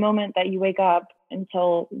from the moment that you wake up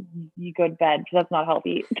until you go to bed. So that's not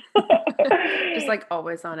healthy. Just like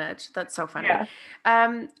always on edge. That's so funny.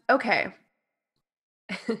 Yeah. Okay.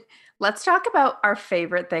 Let's talk about our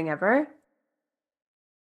favorite thing ever.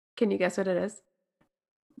 Can you guess what it is?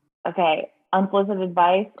 Okay. Unsolicited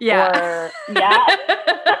advice? Yeah. Or, yeah.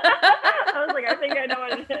 I was like, I think I know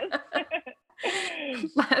what it is.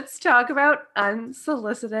 Let's talk about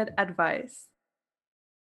unsolicited advice.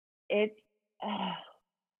 It's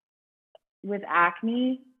with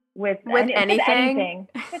acne, with anything.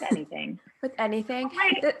 With anything. With anything.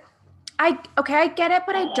 Like, I get it,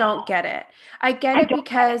 but I don't get it. I get it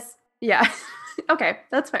because, yeah. Okay,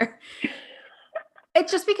 that's fair.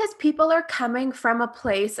 It's just because people are coming from a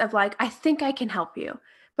place of like, I think I can help you.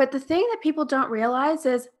 But the thing that people don't realize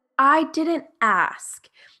is I didn't ask.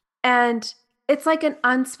 And it's like an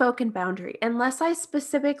unspoken boundary. Unless I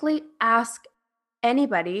specifically ask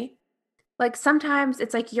anybody, like sometimes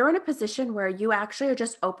it's like you're in a position where you actually are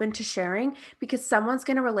just open to sharing because someone's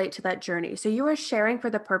going to relate to that journey. So you are sharing for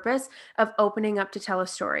the purpose of opening up to tell a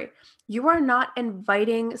story. You are not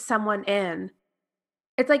inviting someone in.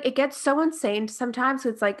 It's like it gets so insane sometimes.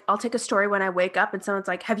 It's like I'll take a story when I wake up and someone's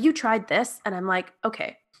like, have you tried this? And I'm like,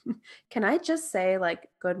 okay, can I just say like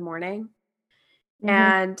good morning?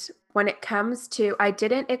 And when it comes to, I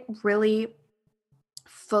didn't really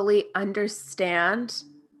fully understand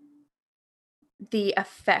the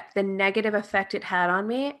negative effect it had on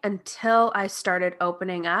me until I started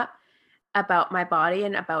opening up about my body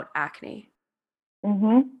and about acne.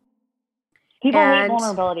 People hate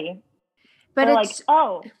vulnerability. But they're like,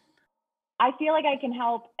 oh, I feel like I can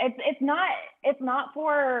help. It's not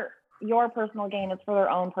for your personal gain. It's for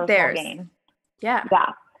their own personal gain. Yeah.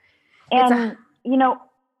 And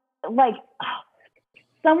like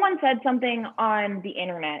someone said something on the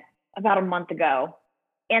internet about a month ago,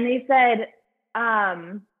 and they said,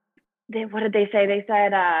 what did they say? They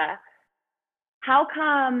said, how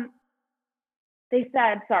come? They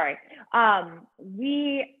said, sorry,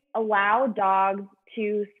 we allow dogs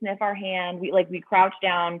to sniff our hand. We crouch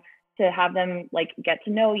down to have them like get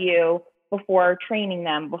to know you, before training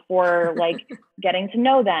them, before like getting to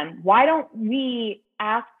know them? Why don't we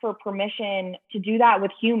ask for permission to do that with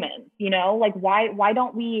humans? Like why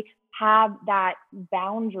don't we have that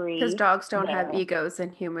boundary? Because dogs don't there? have egos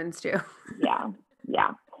and humans do. Yeah.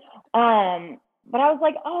 Yeah. But I was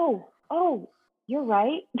like, oh, you're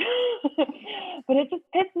right. But it just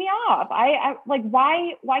pissed me off. I like,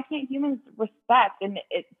 why can't humans respect? And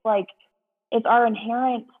it's like, it's our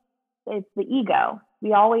inherent, it's the ego.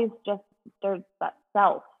 We always just, there's that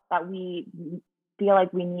self that we feel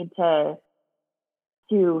like we need to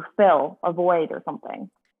fill a void or something.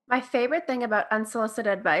 My favorite thing about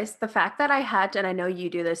unsolicited advice, the fact that I had, and I know you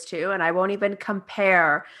do this too, and I won't even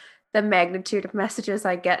compare the magnitude of messages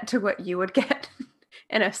I get to what you would get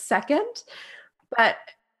in a second. But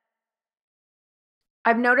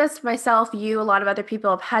I've noticed myself, you, a lot of other people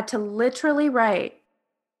have had to literally write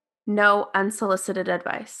no unsolicited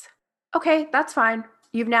advice. Okay, that's fine.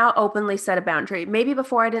 You've now openly set a boundary. Maybe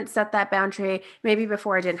before I didn't set that boundary, maybe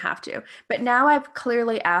before I didn't have to. But now I've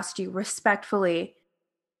clearly asked you respectfully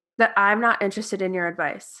that I'm not interested in your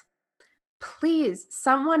advice. Please,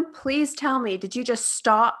 someone please tell me, did you just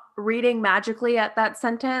stop reading magically at that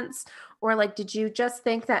sentence? Or like, did you just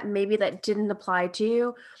think that maybe that didn't apply to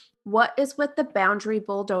you? What is with the boundary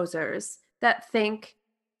bulldozers that think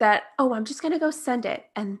that, oh, I'm just going to go send it.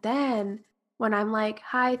 And then when I'm like,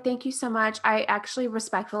 hi, thank you so much, I actually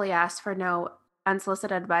respectfully asked for no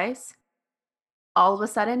unsolicited advice. All of a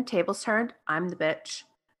sudden, tables turned. I'm the bitch.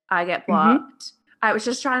 I get blocked. I was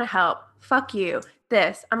just trying to help. Fuck you.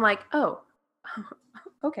 This. I'm like, oh,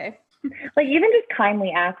 okay. Like, even just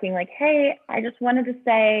kindly asking, like, hey, I just wanted to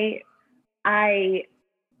say, I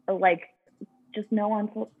like, just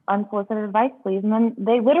no unsolicited advice, please. And then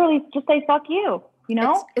they literally just say, fuck you,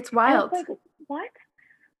 It's wild. It's like, what?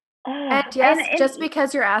 And yes, and just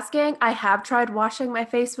because you're asking, I have tried washing my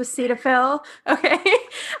face with Cetaphil. Okay.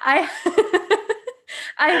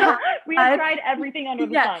 We have tried everything under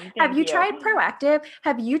the sun. Have you tried Proactive?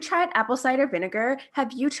 Have you tried apple cider vinegar?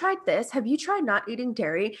 Have you tried this? Have you tried not eating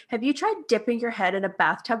dairy? Have you tried dipping your head in a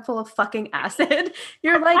bathtub full of fucking acid?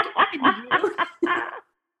 You're like,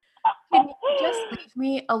 can you just leave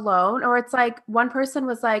me alone? Or it's like, one person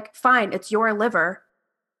was like, fine, it's your liver.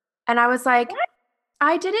 And I was like, what?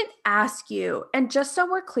 I didn't ask you. And just so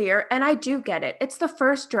we're clear, and I do get it, it's the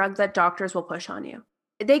first drug that doctors will push on you.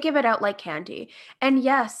 They give it out like candy. And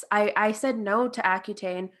yes, I said no to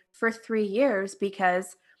Accutane for 3 years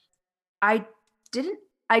because I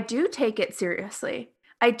do take it seriously.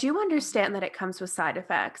 I do understand that it comes with side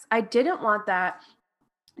effects. I didn't want that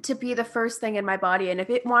to be the first thing in my body. And if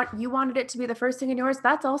you wanted it to be the first thing in yours,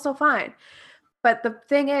 that's also fine. But the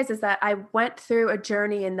thing is that I went through a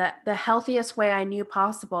journey in the healthiest way I knew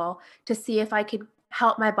possible to see if I could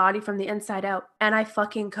help my body from the inside out. And I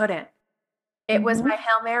fucking couldn't. It was my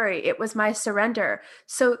Hail Mary. It was my surrender.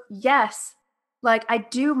 So yes, like, I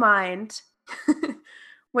do mind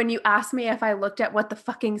when you ask me if I looked at what the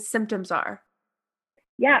fucking symptoms are.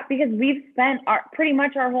 Yeah, because we've spent pretty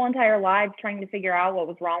much our whole entire lives trying to figure out what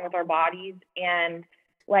was wrong with our bodies. And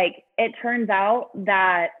like, it turns out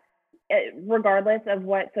that regardless of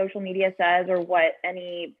what social media says or what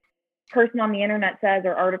any person on the internet says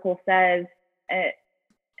or article says,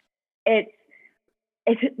 it's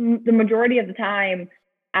the majority of the time,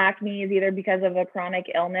 acne is either because of a chronic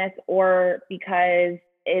illness or because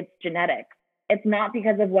it's genetic. It's not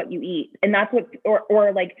because of what you eat. And that's what,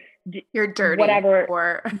 or like, you're dirty, whatever.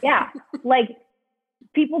 Or yeah. Like,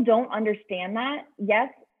 people don't understand that. Yes,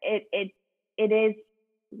 it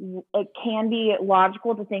can be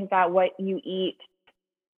logical to think that what you eat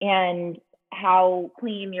and how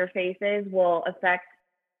clean your face is will affect,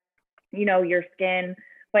 your skin.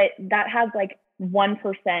 But that has like 1%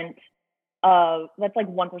 that's like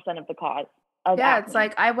 1% of the cause of acne. It's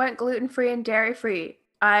like, I went gluten-free and dairy-free.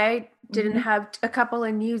 I didn't have a couple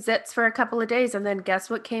of new zits for a couple of days, and then guess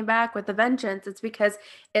what came back with a vengeance? It's because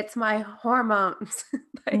it's my hormones.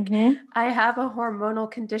 I have a hormonal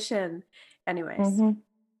condition. Anyways.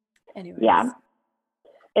 Yeah.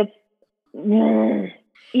 It's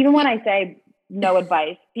even when I say no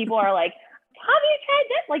advice, people are like, have you tried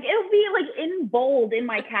this? Like, it'll be like in bold in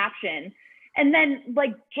my caption. And then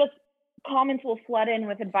like just comments will flood in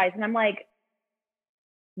with advice. And I'm like,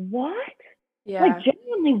 what? Yeah. Like,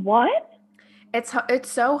 genuinely, what? It's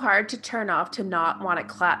so hard to turn off to not want to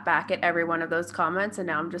clap back at every one of those comments. And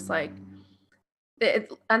now I'm just like,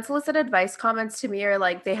 unsolicited advice comments to me are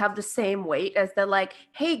like, they have the same weight as the like,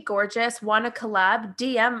 hey, gorgeous, want to collab?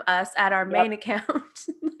 DM us at our main account.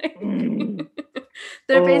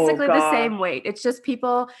 They're basically the same weight. It's just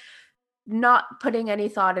people not putting any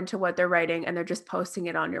thought into what they're writing, and they're just posting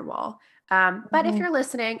it on your wall. But if you're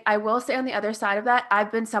listening, I will say on the other side of that,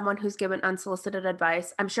 I've been someone who's given unsolicited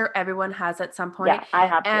advice. I'm sure everyone has at some point. Yeah, I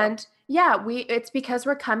have to. And yeah, it's because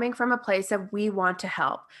we're coming from a place of we want to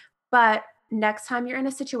help. But next time you're in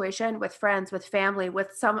a situation with friends, with family,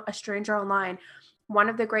 with a stranger online, one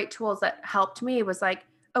of the great tools that helped me was like,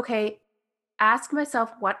 okay, ask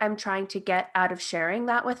myself what I'm trying to get out of sharing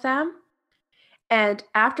that with them. And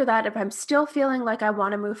after that, if I'm still feeling like I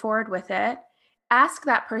want to move forward with it, ask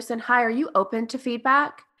that person, hi, are you open to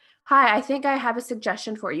feedback? Hi, I think I have a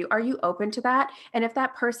suggestion for you. Are you open to that? And if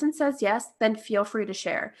that person says yes, then feel free to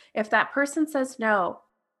share. If that person says no,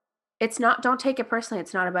 don't take it personally.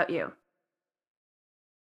 It's not about you.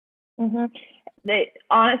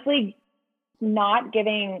 Honestly, not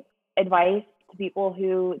giving advice to people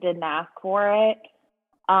who didn't ask for it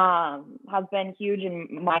has been huge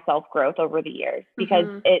in my self growth over the years, because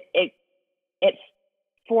it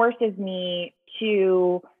forces me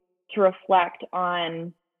to reflect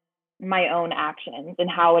on my own actions and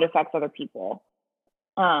how it affects other people.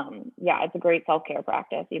 Yeah, it's a great self-care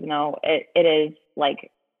practice, even though it is like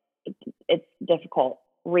it's difficult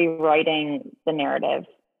rewriting the narrative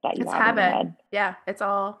that you have in your head. Yeah, it's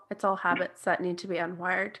all habits that need to be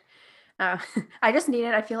unwired. I just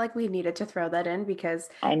needed, I feel like we needed to throw that in because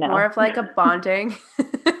I know. More of like a bonding,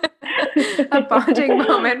 a bonding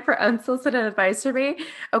moment for unsolicited advice for me.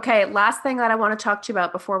 Okay, last thing that I want to talk to you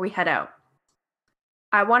about before we head out.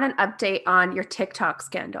 I want an update on your TikTok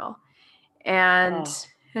scandal. And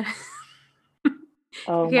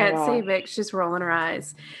Oh. You can't see, but she's rolling her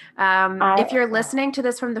eyes. If you're listening to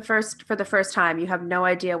this for the first time, you have no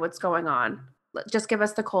idea what's going on. Just give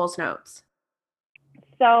us the Coles notes.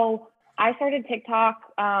 So I started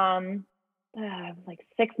TikTok like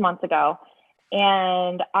 6 months ago,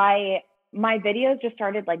 and my videos just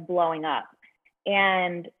started like blowing up,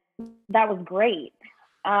 and that was great.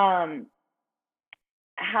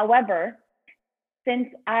 However, since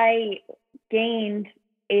I gained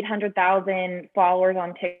 800,000 followers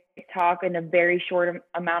on TikTok in a very short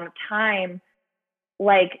amount of time,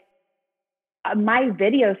 like my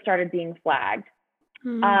videos started being flagged.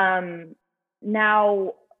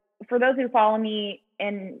 Now, for those who follow me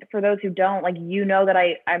and for those who don't, like, you know that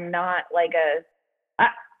I'm not like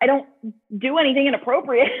I don't do anything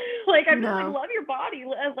inappropriate. Like, I'm just like, love your body,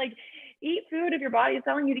 like eat food if your body is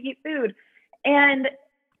telling you to eat food. And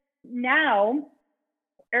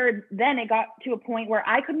then it got to a point where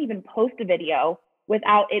I couldn't even post a video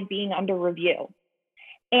without it being under review.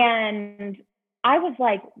 And I was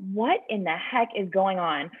like, what in the heck is going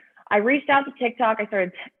on? I reached out to TikTok. I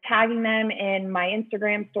started tagging them in my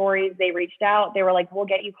Instagram stories. They reached out. They were like, we'll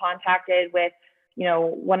get you contacted with,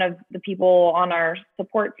 one of the people on our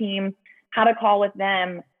support team, had a call with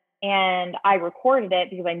them. And I recorded it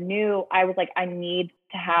because I knew, I was like, I need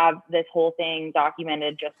to have this whole thing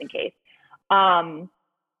documented just in case.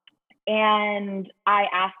 And I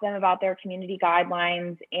asked them about their community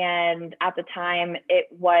guidelines. And at the time it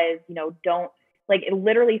was, it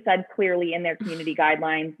literally said clearly in their community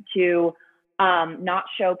guidelines to not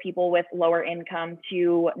show people with lower income,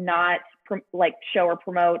 to not show or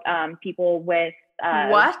promote people with,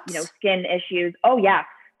 skin issues. Oh yeah.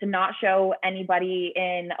 To not show anybody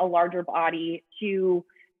in a larger body, you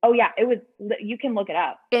can look it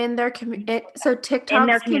up. In their so TikTok's in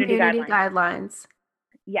their community guidelines.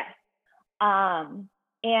 Yes. And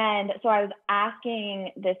so I was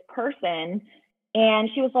asking this person, and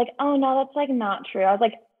she was like, oh no, that's like not true. I was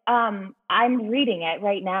like, I'm reading it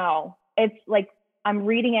right now. It's like, I'm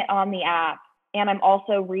reading it on the app, and I'm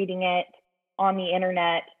also reading it on the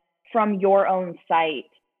internet from your own site.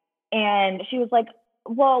 And she was like,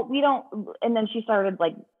 well, we don't. And then she started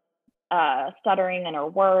like stuttering in her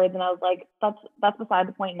words, and I was like, that's beside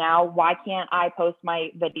the point now. Why can't I post my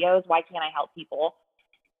videos? Why can't I help people?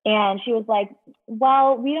 And she was like,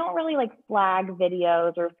 well, we don't really like flag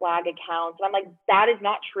videos or flag accounts. And I'm like, that is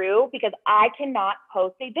not true, because I cannot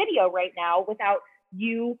post a video right now without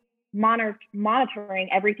you monitoring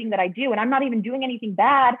everything that I do. And I'm not even doing anything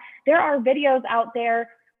bad. There are videos out there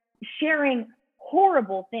sharing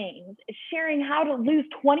horrible things, sharing how to lose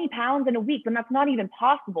 20 pounds in a week when that's not even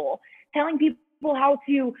possible, telling people how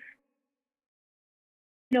to,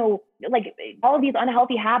 like all of these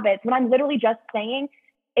unhealthy habits, when I'm literally just saying,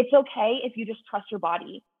 it's okay if you just trust your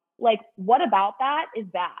body. Like, what about that is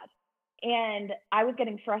bad? And I was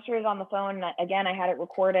getting frustrated on the phone. Again, I had it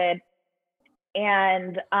recorded.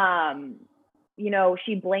 And,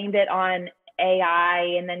 she blamed it on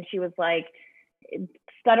AI. And then she was like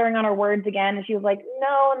stuttering on her words again. And she was like,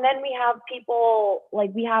 no. And then we have people,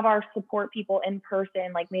 like we have our support people in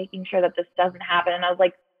person, like making sure that this doesn't happen. And I was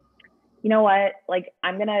like, you know what, like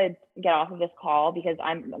I'm gonna get off of this call because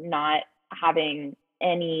I'm not having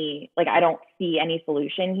any, like I don't see any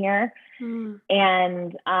solution here.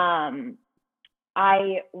 And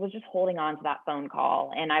I was just holding on to that phone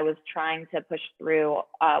call, and I was trying to push through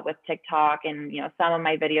with TikTok, and some of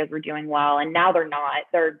my videos were doing well, and now they're not.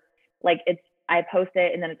 They're like, it's, I post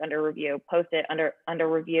it and then it's under review, post it under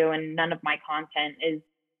review, and none of my content is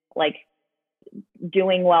like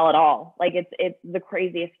doing well at all. Like it's the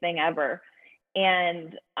craziest thing ever.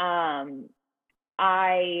 And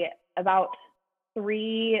I about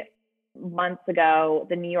 3 months ago,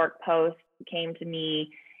 the New York Post came to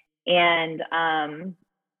me, and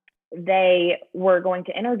they were going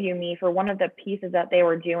to interview me for one of the pieces that they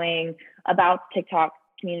were doing about TikTok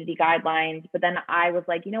community guidelines. But then I was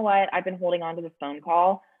like, you know what? I've been holding on to this phone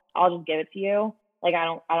call. I'll just give it to you. Like I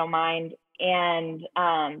don't mind. And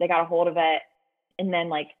they got a hold of it, and then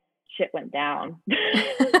like shit went down.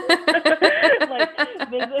 Like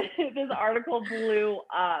this article blew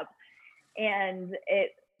up, and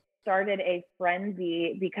it started a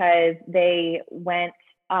frenzy because they went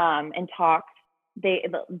and talked. They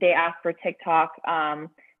asked for TikTok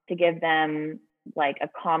to give them like a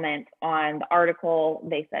comment on the article.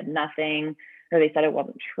 They said nothing, or they said it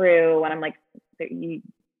wasn't true. And I'm like, you,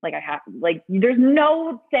 like I have, like, there's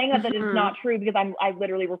no saying that it's not true, because I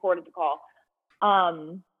literally recorded the call.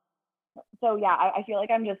 So yeah, I feel like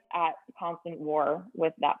I'm just at constant war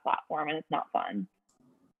with that platform, and it's not fun.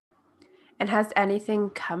 And has anything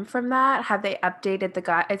come from that? Have they updated the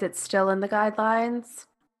guide? Is it still in the guidelines?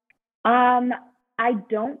 I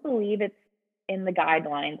don't believe it's in the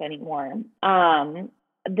guidelines anymore.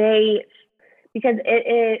 Because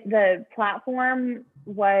the platform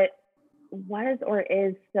was or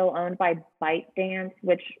is still owned by ByteDance,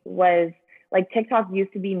 which was like, TikTok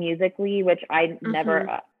used to be Musical.ly, which I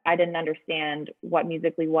never, I didn't understand what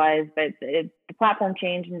Musical.ly was, but the platform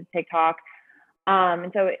changed into TikTok.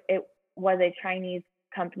 And so it was a Chinese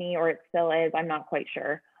company, or it still is, I'm not quite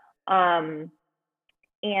sure.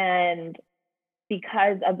 And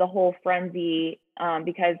because of the whole frenzy,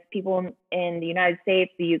 because people in the United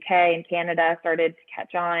States, the UK, and Canada started to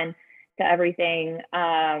catch on to everything,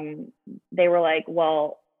 they were like,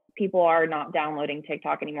 well, people are not downloading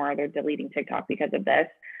TikTok anymore. They're deleting TikTok because of this,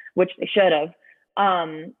 which they should have.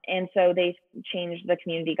 And so they changed the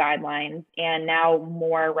community guidelines, and now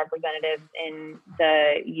more representatives in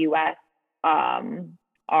the US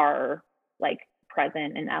are like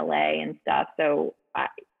present in LA and stuff. So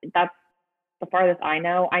that's the farthest I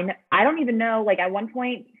know. I don't even know, like at one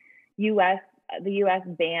point the US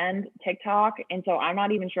banned TikTok, and so I'm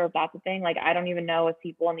not even sure if that's a thing. Like I don't even know if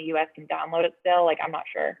people in the US can download it still. Like I'm not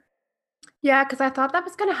sure. Yeah, because I thought that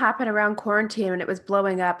was going to happen around quarantine when it was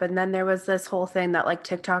blowing up. And then there was this whole thing that like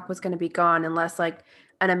TikTok was going to be gone unless like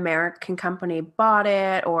an American company bought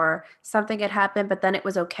it or something had happened. But then it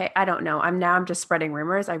was okay. I don't know. I'm just spreading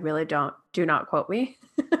rumors. I really don't. Do not quote me.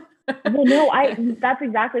 Well, no, that's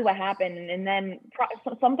exactly what happened. And then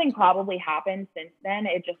something probably happened since then.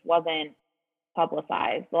 It just wasn't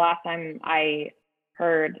publicized. The last time I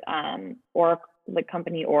heard, or the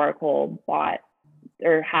company Oracle bought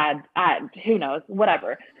or had, who knows,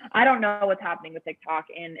 whatever. I don't know what's happening with TikTok,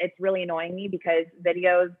 and it's really annoying me because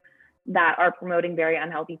videos that are promoting very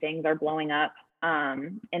unhealthy things are blowing up,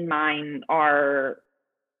 and mine are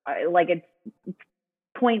like, it's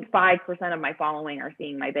 0.5% of my following are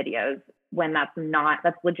seeing my videos, when that's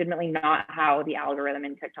legitimately not how the algorithm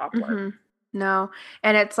in TikTok works. No.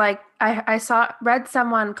 And it's like, I read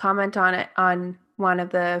someone comment on it on one of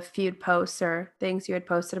the feud posts or things you had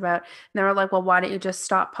posted about. And they were like, well, why don't you just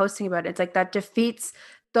stop posting about it? It's like, that defeats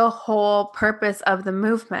the whole purpose of the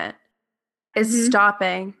movement, is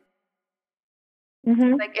stopping.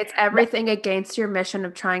 Like it's everything against your mission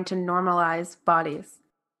of trying to normalize bodies.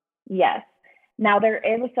 Yes. Now there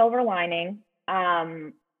is a silver lining.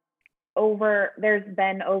 There's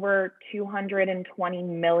been over 220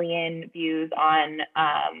 million views on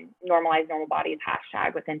normalize normal bodies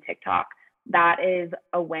hashtag within TikTok. That is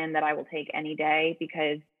a win that I will take any day,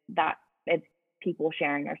 because it's people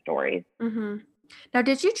sharing their stories. Now,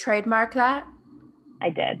 did you trademark that? I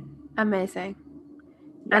did. Amazing.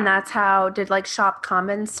 Yeah. And that's how, did like Shop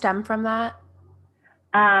Commons stem from that?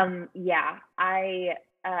 Yeah,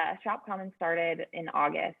 Shop Commons started in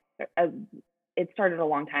August. It started a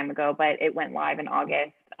long time ago, but it went live in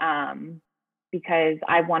August, because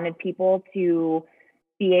I wanted people to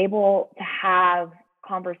be able to have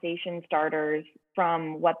conversation starters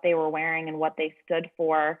from what they were wearing and what they stood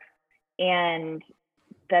for. And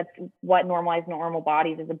that's what Normalize Normal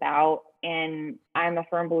Bodies is about. And I'm a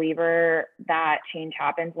firm believer that change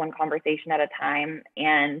happens one conversation at a time.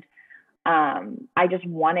 And I just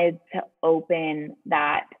wanted to open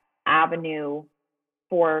that avenue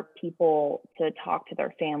for people to talk to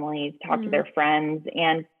their families, talk to their friends,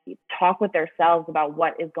 and talk with themselves about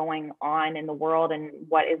what is going on in the world and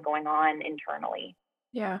what is going on internally.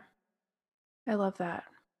 Yeah, I love that.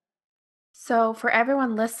 So for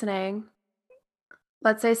everyone listening,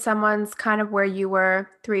 let's say someone's kind of where you were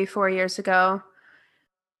 3-4 years ago,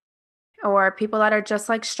 or people that are just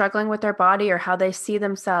like struggling with their body or how they see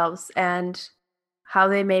themselves and how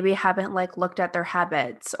they maybe haven't like looked at their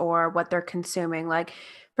habits or what they're consuming. Like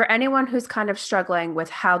for anyone who's kind of struggling with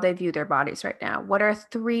how they view their bodies right now, what are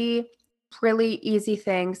 3 really easy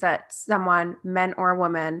things that someone, men or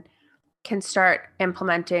women, can start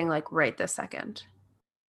implementing like right this second?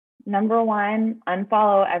 Number 1,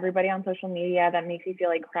 unfollow everybody on social media that makes you feel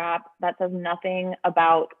like crap. That says nothing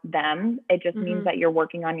about them. It just means that you're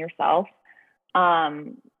working on yourself.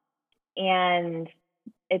 And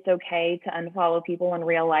it's okay to unfollow people in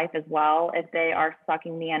real life as well if they are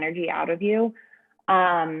sucking the energy out of you,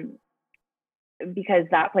 because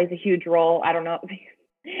that plays a huge role. I don't know.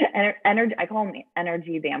 Energy, I call them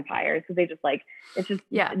energy vampires because they just like, it's just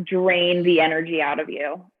drain the energy out of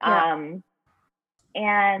you.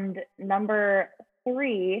 And number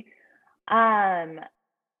 3,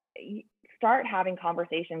 start having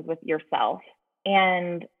conversations with yourself.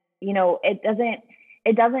 And, you know, it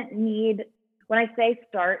doesn't need, when I say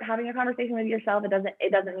start having a conversation with yourself,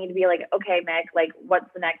 it doesn't need to be like, okay, Meg, like what's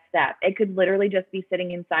the next step? It could literally just be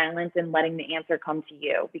sitting in silence and letting the answer come to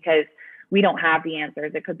you, because we don't have the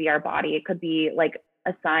answers. It could be our body. It could be like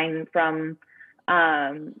a sign from,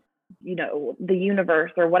 you know, the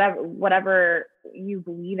universe or whatever you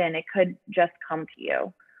believe in. It could just come to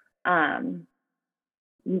you.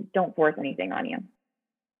 Don't force anything on you.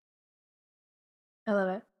 I love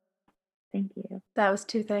it. Thank you. That was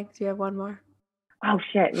 2 things. You have 1 more. Oh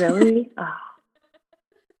shit, really? Oh.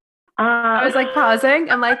 I was like pausing.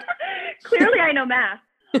 I'm like, clearly I know math.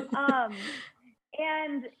 And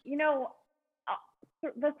you know,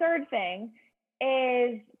 the third thing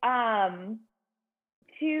is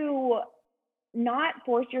to not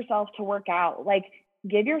force yourself to work out. Like,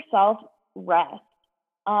 give yourself rest,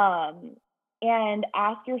 and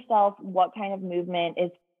ask yourself what kind of movement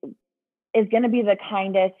is going to be the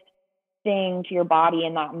kindest thing to your body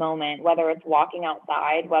in that moment, whether it's walking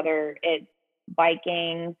outside, whether it's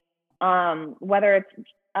biking, whether it's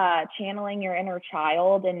channeling your inner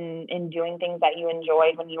child and doing things that you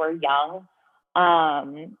enjoyed when you were young,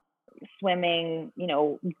 swimming, you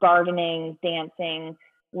know, gardening, dancing,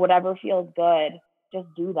 whatever feels good, just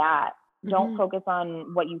do that. Don't focus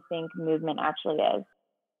on what you think movement actually is.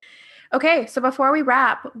 Okay, so before we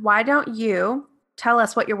wrap, why don't you tell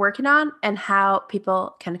us what you're working on and how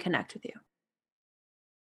people can connect with you?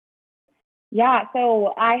 Yeah,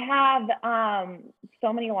 so I have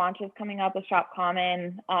so many launches coming up with Shop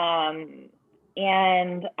Common,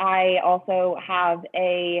 and I also have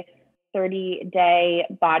a 30-day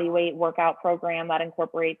bodyweight workout program that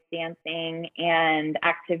incorporates dancing and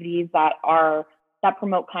activities that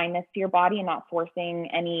promote kindness to your body and not forcing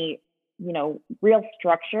any, you know, real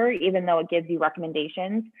structure, even though it gives you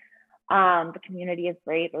recommendations. The community is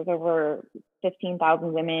great. There's over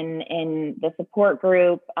 15,000 women in the support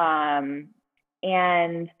group.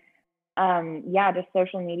 Just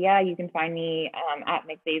social media. You can find me at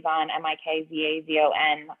Mikzazon,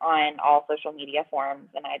 Mikzazon, on all social media forums,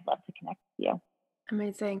 and I'd love to connect with you.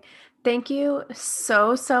 Amazing. Thank you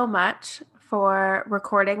so, so much for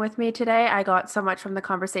recording with me today. I got so much from the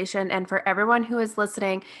conversation. And for everyone who is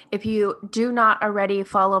listening, if you do not already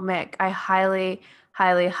follow Mick, I highly,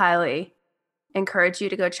 highly, highly encourage you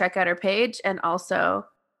to go check out her page and also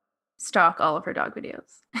stalk all of her dog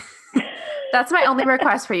videos. That's my only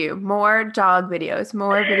request for you. More dog videos,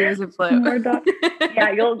 more videos of Blue. More dog.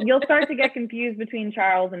 Yeah, you'll start to get confused between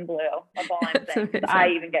Charles and Blue. That's all I'm saying. I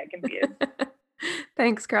even get confused.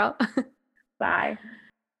 Thanks, girl. Bye.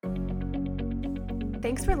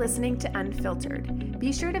 Thanks for listening to Unfiltered.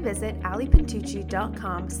 Be sure to visit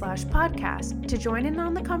alipintucci.com/podcast to join in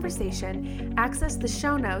on the conversation, access the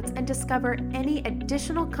show notes, and discover any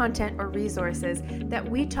additional content or resources that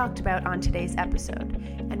we talked about on today's episode.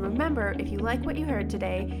 And remember, if you like what you heard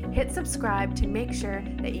today, hit subscribe to make sure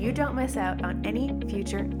that you don't miss out on any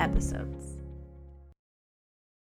future episodes.